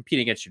 Like, you're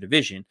competing against your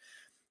division.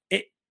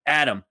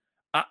 Adam,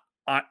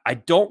 I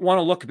don't want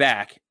to look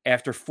back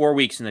after 4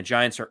 weeks and the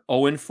Giants are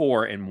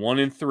 0-4 and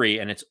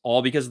 1-3, and it's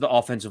all because of the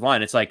offensive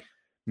line. It's like,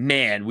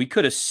 man, we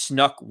could have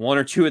snuck one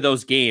or two of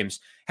those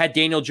games had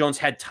Daniel Jones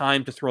had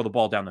time to throw the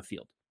ball down the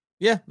field.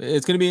 Yeah,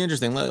 it's going to be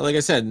interesting. Like I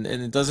said, and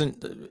it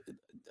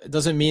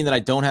doesn't mean that I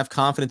don't have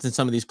confidence in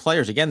some of these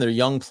players. Again, they're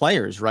young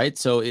players, right?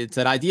 So it's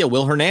that idea.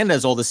 Will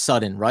Hernandez all of a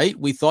sudden, right?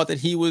 We thought that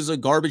he was a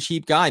garbage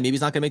heap guy. Maybe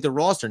he's not going to make the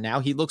roster.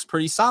 Now he looks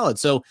pretty solid.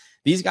 So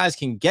these guys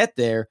can get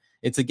there.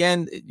 It's,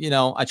 again,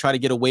 I try to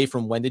get away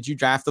from when did you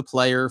draft the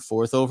player,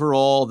 4th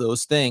overall,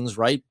 those things,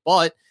 right?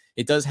 But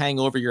it does hang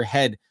over your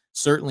head,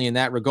 certainly in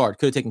that regard.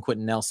 Could have taken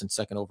Quentin Nelson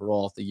 2nd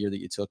overall the year that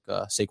you took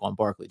Saquon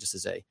Barkley, just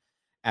as a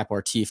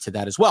aperitif to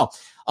that as well.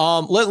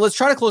 Let's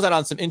try to close out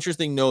on some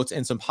interesting notes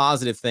and some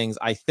positive things,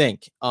 I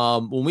think.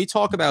 When we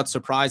talk about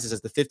surprises,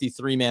 as the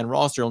 53-man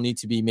roster will need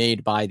to be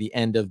made by the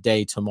end of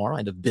day tomorrow,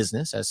 end of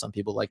business, as some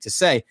people like to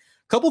say. A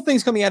couple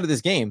things coming out of this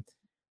game.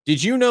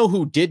 Did you know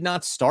who did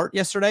not start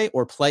yesterday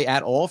or play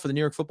at all for the New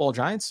York Football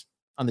Giants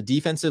on the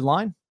defensive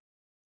line?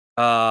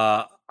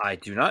 I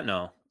do not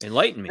know.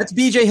 Enlighten me. That's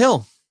BJ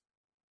Hill.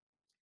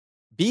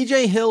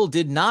 BJ Hill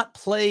did not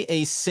play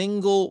a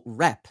single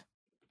rep.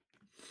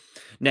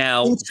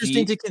 Now,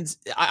 interesting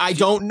I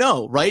don't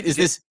know, right? Is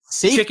this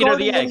chicken or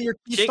the egg?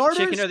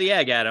 Chicken or the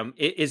egg, Adam?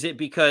 Is it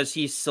because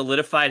he's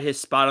solidified his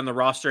spot on the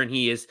roster and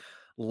he is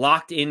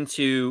locked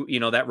into,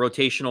 that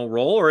rotational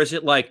role? Or is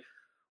it like,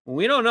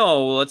 we don't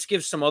know, let's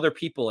give some other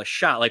people a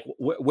shot? Like,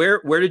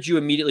 where did you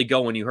immediately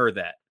go when you heard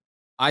that?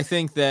 I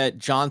think that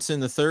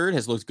Johnson III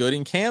has looked good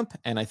in camp,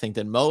 and I think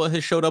that Moa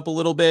has showed up a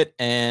little bit,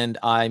 and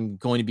I'm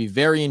going to be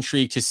very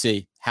intrigued to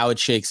see how it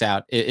shakes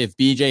out if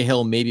BJ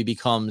Hill maybe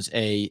becomes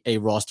a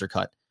roster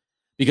cut.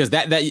 Because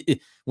that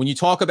when you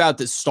talk about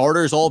the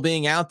starters all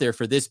being out there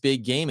for this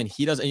big game, and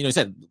he doesn't, you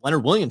said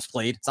Leonard Williams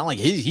played. It's not like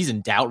he's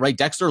in doubt, right?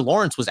 Dexter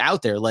Lawrence was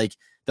out there. Like,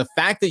 the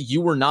fact that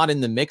you were not in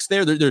the mix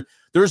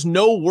there's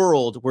no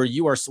world where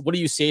you are. What are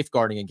you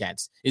safeguarding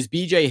against? Is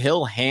BJ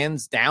Hill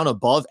hands down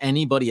above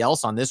anybody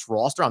else on this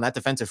roster on that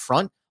defensive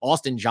front?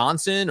 Austin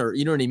Johnson, or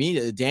you know what I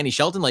mean? Danny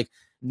Shelton? Like,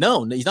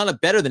 no, he's not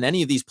better than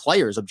any of these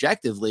players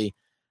objectively.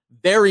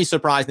 Very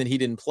surprised that he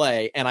didn't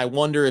play. And I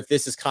wonder if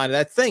this is kind of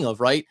that thing of,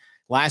 right,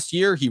 last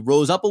year he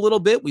rose up a little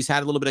bit. We've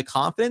had a little bit of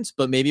confidence,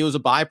 but maybe it was a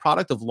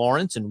byproduct of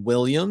Lawrence and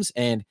Williams,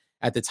 and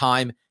at the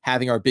time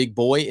having our big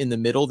boy in the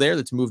middle there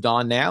that's moved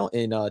on now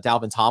in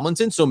Dalvin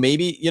Tomlinson. So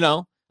maybe,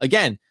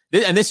 again,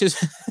 and this is,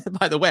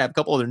 by the way, I have a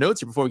couple other notes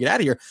here before we get out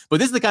of here, but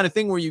this is the kind of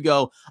thing where you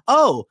go,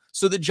 oh,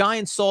 so the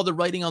Giants saw the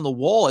writing on the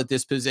wall at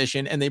this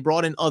position and they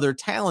brought in other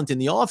talent in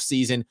the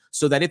offseason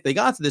so that if they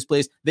got to this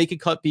place, they could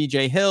cut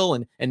BJ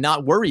Hill and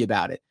not worry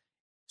about it.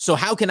 So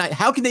how can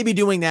they be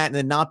doing that and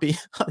then not be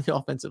on the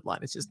offensive line?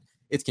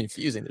 It's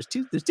confusing.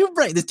 There's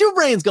two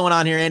brains going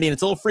on here, Andy, and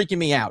it's all freaking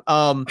me out.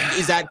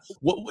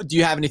 Do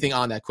you have anything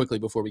on that quickly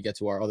before we get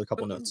to our other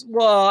couple notes?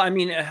 Well, I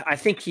mean, I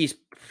think he's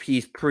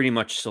pretty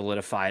much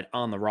solidified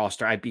on the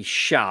roster. I'd be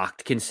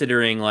shocked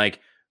considering like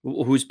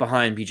who's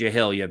behind BJ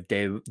Hill. You have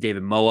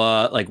David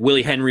Moa, like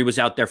Willie Henry was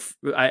out there,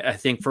 I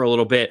think, for a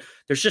little bit.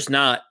 There's just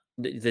not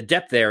the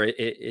depth there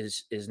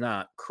is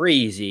not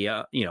crazy,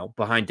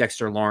 behind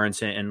Dexter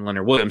Lawrence and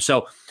Leonard Williams.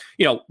 So,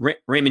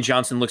 Raymond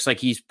Johnson looks like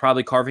he's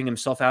probably carving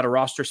himself out a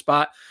roster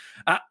spot.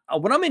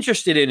 What I'm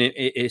interested in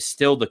is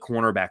still the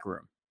cornerback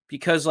room,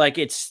 because like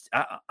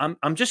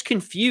I'm just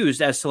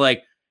confused as to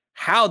like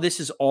how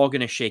this is all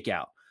going to shake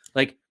out.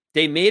 Like,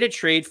 they made a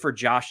trade for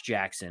Josh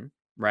Jackson,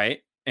 right?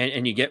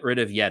 And you get rid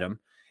of Yedem.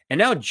 And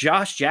now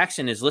Josh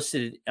Jackson is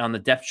listed on the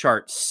depth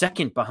chart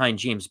second behind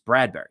James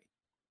Bradbury.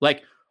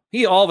 Like,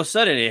 he all of a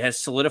sudden it has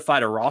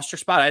solidified a roster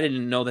spot. I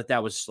didn't know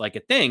that was like a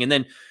thing. And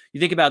then you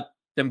think about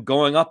them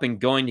going up and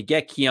going to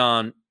get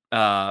Keon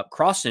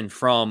Crossan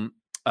from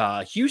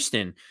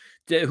Houston,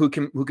 who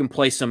can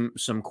play some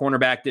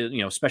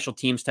cornerback, special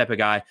teams type of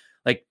guy.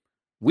 Like,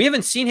 we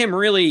haven't seen him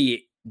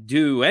really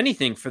do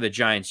anything for the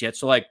Giants yet.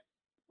 So, like,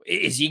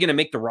 is he going to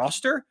make the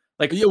roster?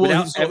 Like, yeah,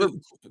 well,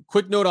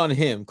 quick note on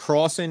him: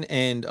 Crossan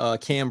and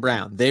Cam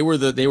Brown. They were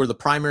the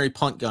primary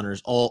punt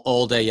gunners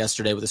all day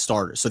yesterday with the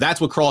starters. So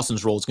that's what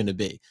Crossan's role is going to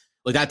be.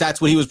 Like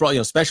that's what he was brought.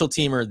 Special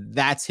teamer.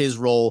 That's his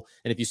role.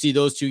 And if you see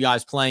those two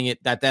guys playing it,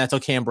 that's how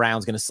Cam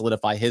Brown's going to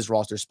solidify his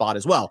roster spot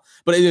as well.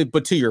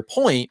 But to your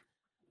point,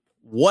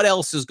 what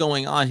else is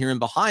going on here and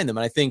behind them?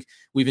 And I think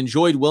we've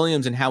enjoyed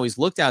Williams and how he's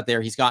looked out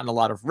there. He's gotten a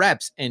lot of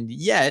reps, and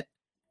yet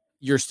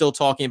you're still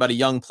talking about a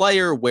young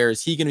player. Where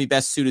is he going to be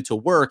best suited to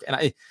work? And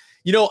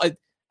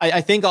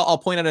I think I'll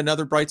point out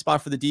another bright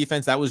spot for the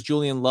defense. That was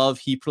Julian Love.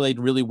 He played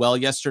really well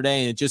yesterday,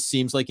 and it just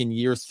seems like in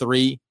year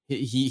 3,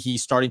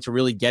 he's starting to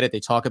really get it. They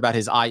talk about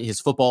his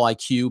football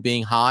IQ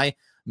being high.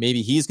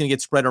 Maybe he's going to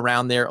get spread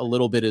around there a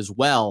little bit as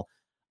well.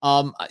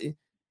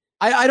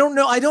 I don't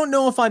know. I don't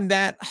know if I'm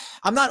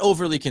not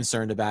overly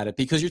concerned about it,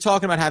 because you're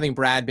talking about having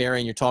Bradbury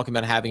and you're talking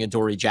about having a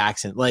Dory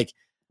Jackson. Like,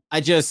 I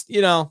just,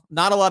 not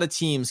a lot of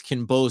teams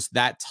can boast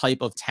that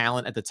type of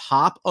talent at the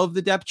top of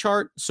the depth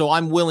chart. So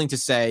I'm willing to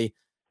say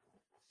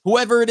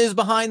whoever it is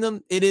behind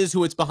them, it is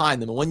who it's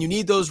behind them. And when you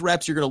need those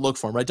reps, you're going to look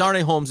for them, right?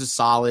 Darnay Holmes is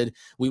solid.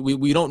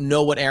 We don't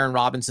know what Aaron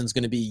Robinson's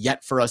going to be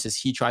yet for us as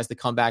he tries to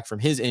come back from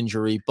his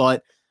injury,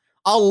 but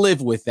I'll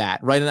live with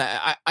that, right?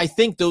 And I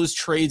think those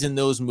trades and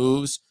those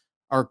moves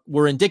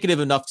were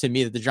indicative enough to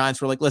me that the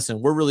Giants were like,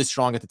 listen, we're really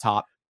strong at the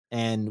top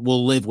and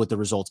we'll live with the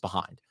results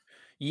behind.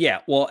 Yeah,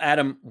 well,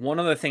 Adam, one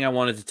other thing I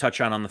wanted to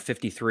touch on the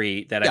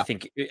 53 that I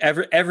think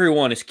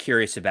everyone is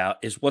curious about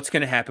is what's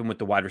going to happen with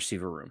the wide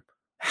receiver room.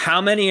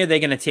 How many are they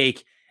going to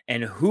take,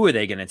 and who are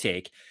they going to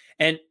take?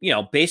 And,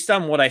 based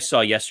on what I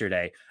saw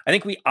yesterday, I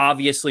think we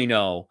obviously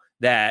know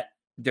that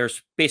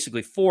there's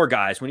basically 4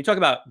 guys. When you talk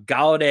about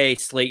Golladay,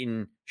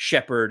 Slayton,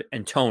 Shepard,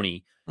 and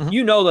Tony,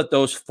 you know that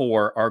those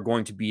 4 are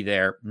going to be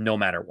there no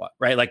matter what,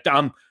 right? Like,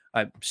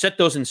 I set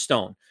those in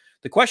stone.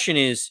 The question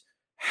is,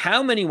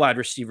 how many wide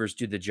receivers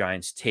do the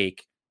Giants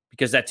take?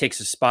 Because that takes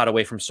a spot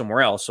away from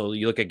somewhere else. So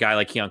you look at a guy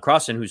like Keon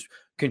Crossan, who's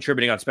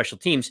contributing on special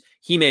teams.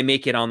 He may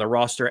make it on the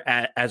roster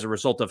as a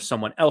result of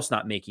someone else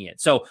not making it.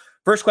 So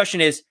first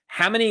question is,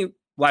 how many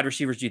wide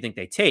receivers do you think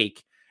they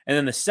take? And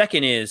then the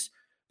second is,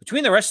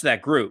 between the rest of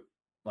that group,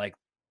 like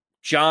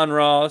John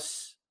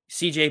Ross,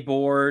 CJ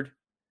Board,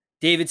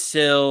 David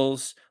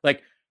Sills,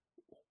 like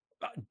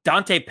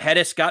Dante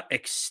Pettis got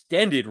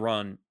extended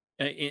run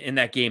in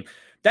that game.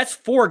 That's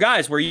 4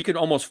 guys where you could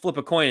almost flip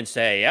a coin and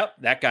say, yep,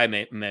 that guy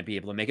may be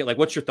able to make it. Like,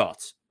 what's your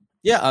thoughts?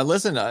 Yeah,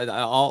 listen,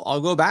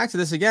 I'll go back to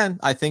this again.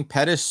 I think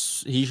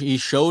Pettis, he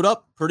showed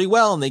up pretty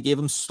well, and they gave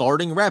him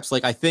starting reps.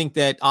 Like, I think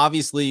that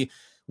obviously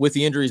with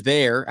the injuries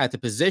there at the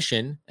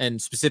position, and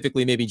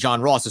specifically maybe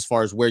John Ross, as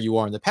far as where you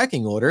are in the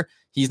pecking order,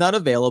 he's not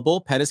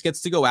available. Pettis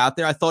gets to go out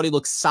there. I thought he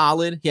looked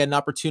solid. He had an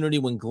opportunity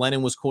when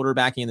Glennon was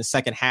quarterbacking in the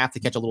second half to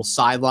catch a little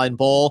sideline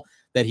ball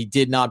that he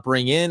did not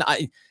bring in.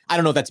 I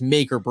don't know if that's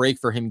make or break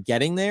for him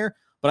getting there,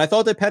 but I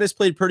thought that Pettis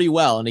played pretty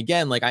well. And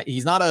again, like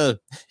he's not a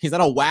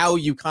wow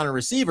you kind of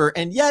receiver,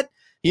 and yet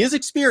he is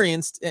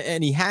experienced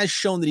and he has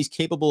shown that he's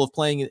capable of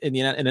playing in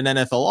an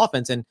NFL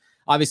offense, and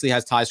obviously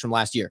has ties from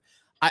last year.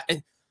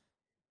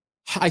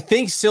 I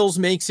think Sills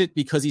makes it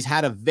because he's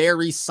had a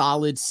very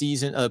solid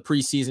season,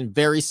 preseason,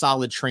 very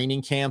solid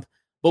training camp.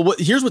 But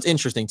here's what's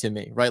interesting to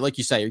me, right? Like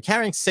you say, you're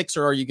carrying 6,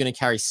 or are you going to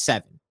carry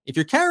 7? If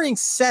you're carrying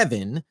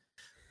 7,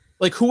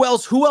 like who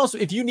else,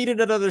 if you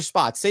needed another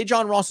spot, say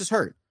John Ross is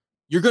hurt,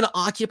 you're going to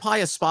occupy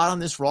a spot on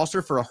this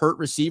roster for a hurt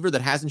receiver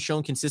that hasn't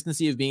shown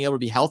consistency of being able to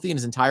be healthy in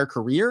his entire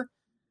career?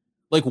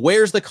 Like,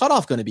 where's the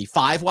cutoff going to be?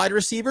 5 wide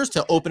receivers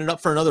to open it up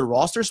for another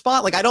roster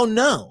spot? Like, I don't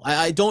know.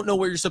 I don't know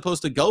where you're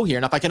supposed to go here.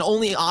 And if I can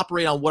only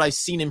operate on what I've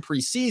seen in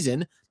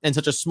preseason and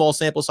such a small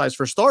sample size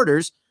for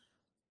starters,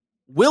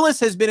 Willis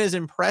has been as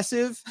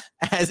impressive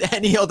as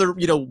any other,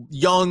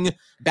 young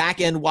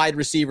back-end wide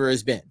receiver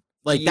has been.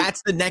 Like,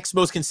 that's the next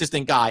most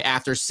consistent guy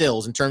after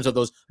Sills in terms of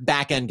those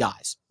back-end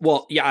guys.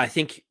 Well, yeah, I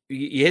think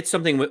you hit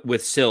something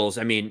with Sills.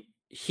 I mean,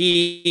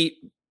 he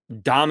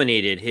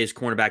dominated his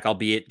cornerback,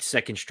 albeit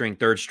second string,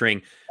 third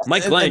string.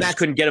 Mike Glennon just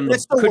couldn't get him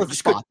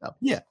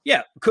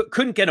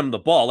couldn't get him the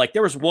ball. Like,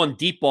 there was one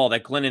deep ball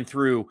that Glennon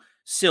threw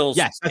Sills,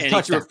 and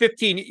he threw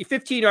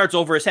 15 yards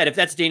over his head. If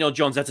that's Daniel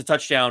Jones, that's a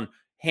touchdown,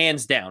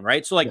 hands down,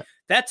 right? So,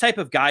 that type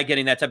of guy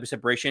getting that type of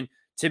separation,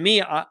 to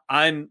me,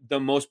 I'm the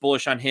most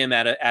bullish on him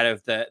out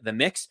of the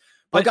mix.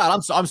 But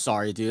God, I'm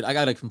sorry, dude. I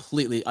got to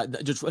completely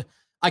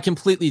I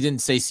completely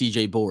didn't say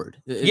CJ Board.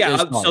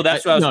 So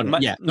that's what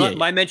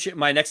my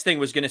next thing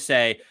was going to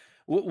say.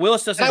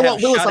 Willis doesn't have a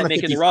shot at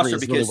making the roster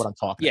because really what I'm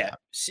talking about.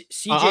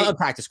 CJ on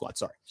practice squad.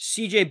 Sorry,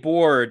 CJ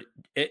Board.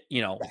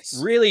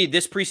 Really,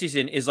 this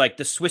preseason is like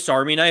the Swiss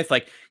Army knife.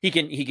 Like, he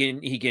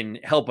can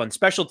help on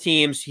special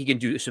teams. He can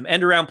do some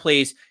end around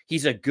plays.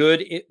 He's a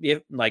good,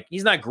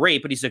 he's not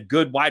great, but he's a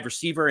good wide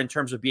receiver in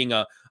terms of being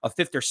a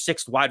 5th or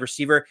 6th wide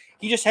receiver.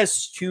 He just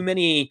has too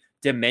many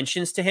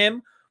dimensions to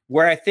him,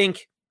 where I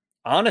think,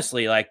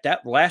 honestly, like,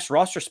 that last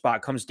roster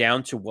spot comes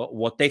down to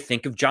what they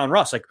think of John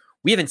Ross. Like,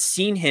 we haven't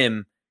seen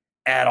him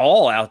at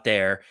all out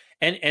there.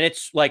 And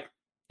it's like,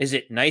 is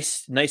it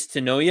nice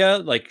to know you,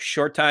 like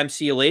short time,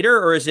 see you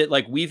later? Or is it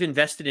like, we've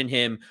invested in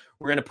him,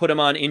 we're going to put him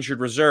on injured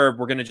reserve,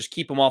 we're going to just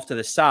keep him off to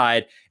the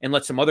side and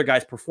let some other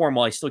guys perform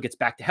while he still gets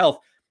back to health?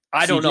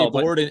 I don't know.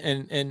 Board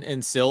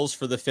and Sills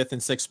for the 5th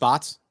and 6th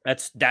spots.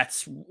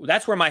 That's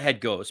where my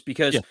head goes,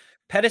 because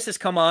Pettis has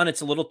come on.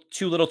 It's a little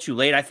too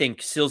late. I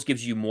think Sills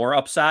gives you more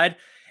upside.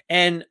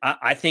 And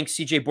I think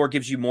CJ Board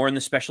gives you more in the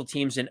special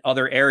teams in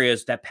other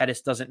areas that Pettis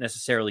doesn't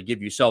necessarily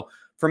give you. So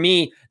for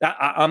me,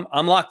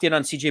 I'm locked in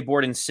on CJ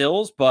Board and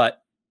Sills,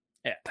 but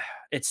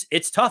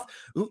it's tough.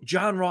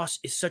 John Ross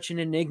is such an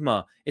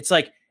enigma. It's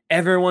like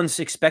everyone's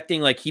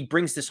expecting, like, he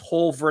brings this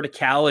whole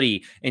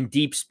verticality and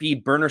deep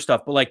speed burner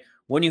stuff, but like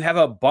when you have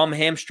a bum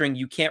hamstring,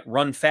 you can't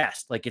run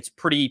fast. Like, it's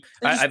pretty.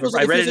 I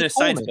read it in a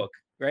science book.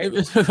 Right?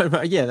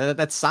 Yeah,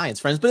 that's science,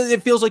 friends. But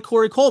it feels like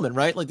Corey Coleman,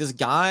 right? Like this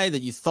guy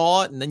that you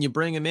thought, and then you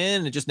bring him in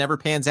and it just never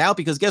pans out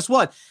because guess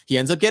what? He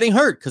ends up getting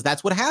hurt because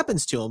that's what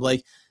happens to him.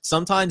 Like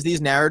sometimes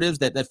these narratives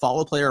that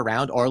follow a player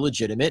around are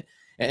legitimate.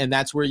 And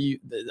that's where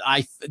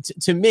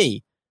to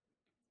me,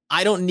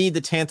 I don't need the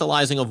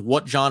tantalizing of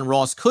what John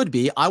Ross could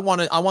be. I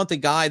want the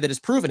guy that has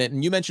proven it.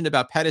 And you mentioned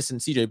about Pettis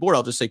and CJ Board.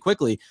 I'll just say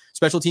quickly,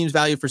 special teams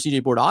value for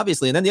CJ Board,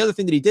 obviously. And then the other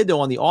thing that he did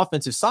though on the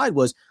offensive side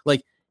was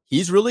like,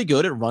 he's really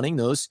good at running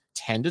those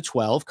 10 to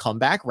 12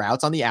 comeback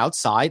routes on the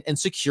outside and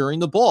securing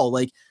the ball.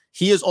 Like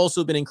he has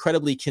also been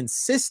incredibly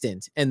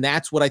consistent. And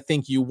that's what I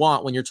think you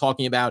want when you're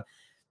talking about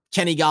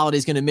Kenny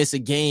Galladay's going to miss a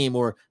game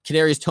or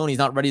Kadarius Toney's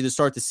not ready to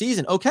start the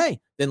season. Okay,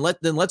 then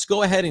let's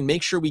go ahead and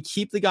make sure we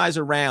keep the guys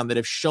around that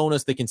have shown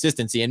us the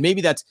consistency. And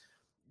maybe that's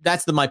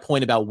my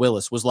point about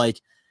Willis was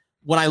like,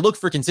 when I look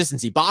for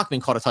consistency,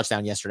 Bachman caught a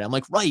touchdown yesterday. I'm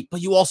like, right,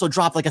 but you also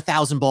dropped like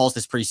 1,000 balls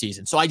this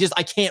preseason. So I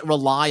can't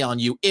rely on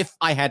you if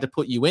I had to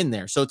put you in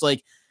there. So it's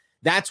like,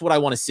 that's what I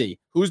want to see.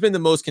 Who's been the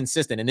most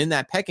consistent? And in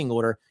that pecking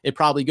order, it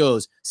probably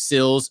goes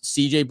Sills,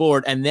 CJ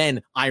Board, and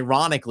then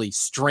ironically,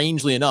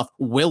 strangely enough,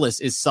 Willis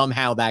is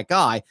somehow that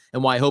guy,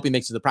 and why I hope he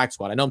makes it to the practice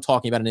squad. I know I'm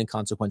talking about an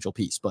inconsequential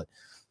piece, but.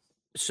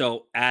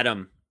 So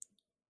Adam,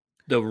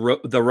 the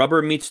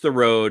rubber meets the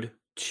road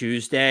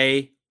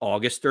Tuesday,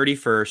 August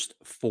 31st,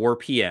 4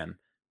 p.m.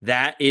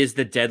 That is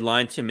the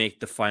deadline to make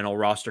the final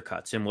roster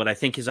cuts. And what I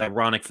think is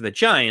ironic for the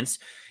Giants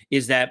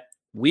is that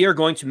we are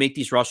going to make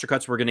these roster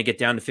cuts. We're going to get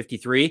down to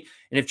 53.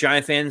 And if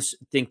Giant fans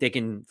think they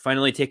can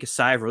finally take a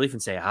sigh of relief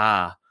and say,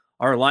 our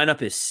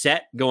lineup is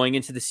set going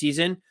into the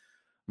season,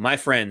 my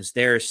friends,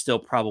 there is still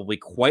probably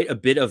quite a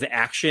bit of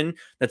action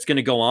that's going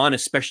to go on,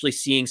 especially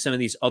seeing some of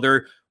these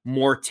other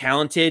more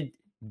talented,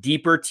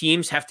 deeper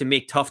teams have to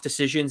make tough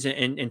decisions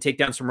and take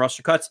down some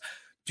roster cuts.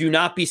 Do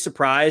not be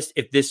surprised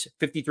if this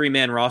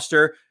 53-man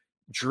roster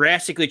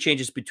drastically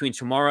changes between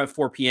tomorrow at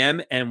 4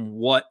 p.m. and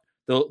what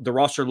the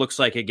roster looks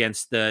like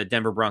against the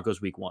Denver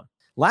Broncos week 1.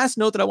 Last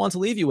note that I want to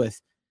leave you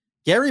with,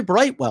 Gary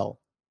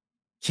Brightwell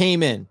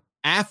came in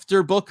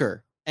after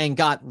Booker and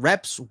got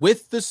reps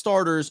with the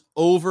starters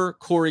over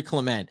Corey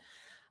Clement.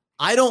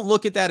 I don't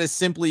look at that as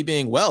simply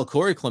being, well,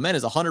 Corey Clement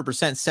is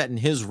 100% set in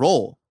his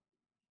role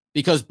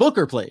because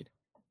Booker played.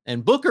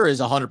 And Booker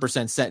is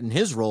 100% set in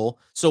his role.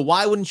 So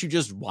why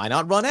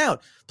not run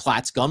out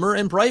Platts, Gummer,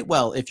 and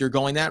Brightwell if you're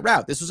going that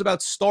route? This was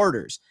about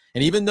starters.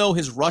 And even though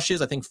his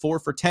rushes, I think 4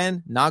 for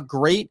 10, not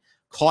great,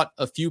 caught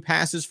a few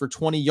passes for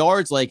 20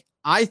 yards. Like,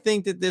 I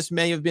think that this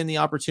may have been the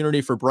opportunity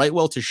for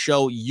Brightwell to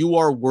show you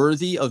are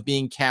worthy of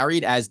being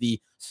carried as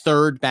the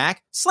third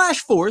back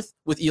 / fourth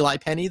with Eli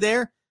Penny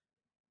there.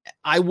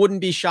 I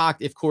wouldn't be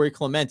shocked if Corey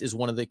Clement is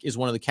one of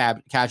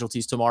the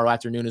casualties tomorrow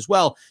afternoon as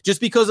well,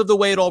 just because of the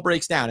way it all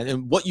breaks down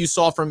and what you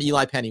saw from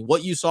Eli Penny,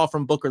 what you saw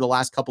from Booker the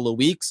last couple of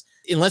weeks.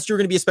 Unless you're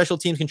going to be a special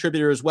teams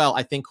contributor as well,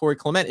 I think Corey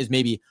Clement is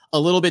maybe a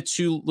little bit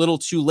too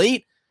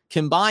late,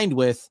 combined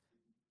with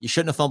you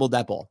shouldn't have fumbled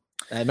that ball.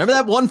 Remember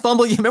that one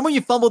fumble? You remember when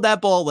you fumbled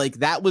that ball? Like,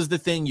 that was the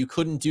thing you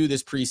couldn't do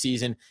this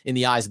preseason in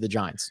the eyes of the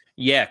Giants.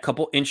 Yeah, a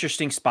couple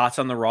interesting spots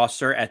on the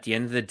roster. At the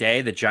end of the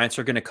day, the Giants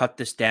are going to cut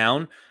this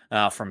down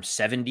from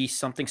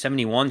 70-something,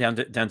 71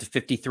 down to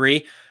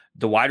 53.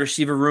 The wide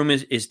receiver room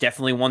is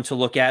definitely one to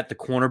look at. The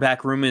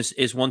cornerback room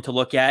is one to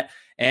look at.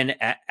 And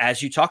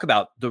as you talk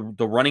about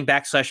the running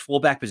back /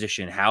 fullback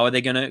position, how are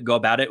they going to go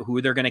about it?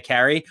 Who they're going to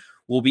carry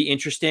will be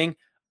interesting.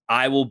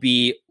 I will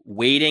be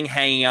waiting,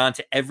 hanging on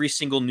to every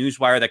single news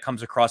wire that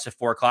comes across at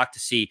 4 o'clock to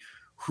see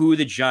who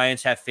the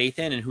Giants have faith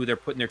in and who they're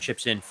putting their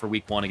chips in for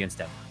week 1 against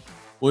Denver.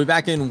 We'll be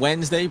back in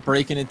Wednesday,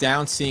 breaking it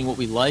down, seeing what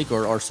we like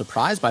or are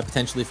surprised by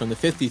potentially from the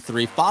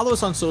 53. Follow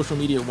us on social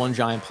media at One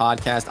Giant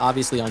Podcast,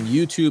 obviously on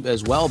YouTube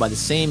as well by the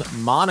same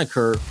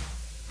moniker.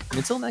 And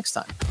until next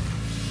time,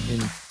 in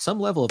some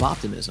level of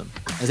optimism,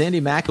 as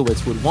Andy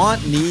Makowitz would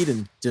want, need,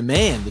 and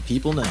demand that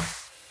people know.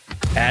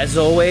 As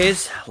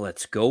always,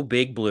 let's go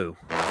Big Blue.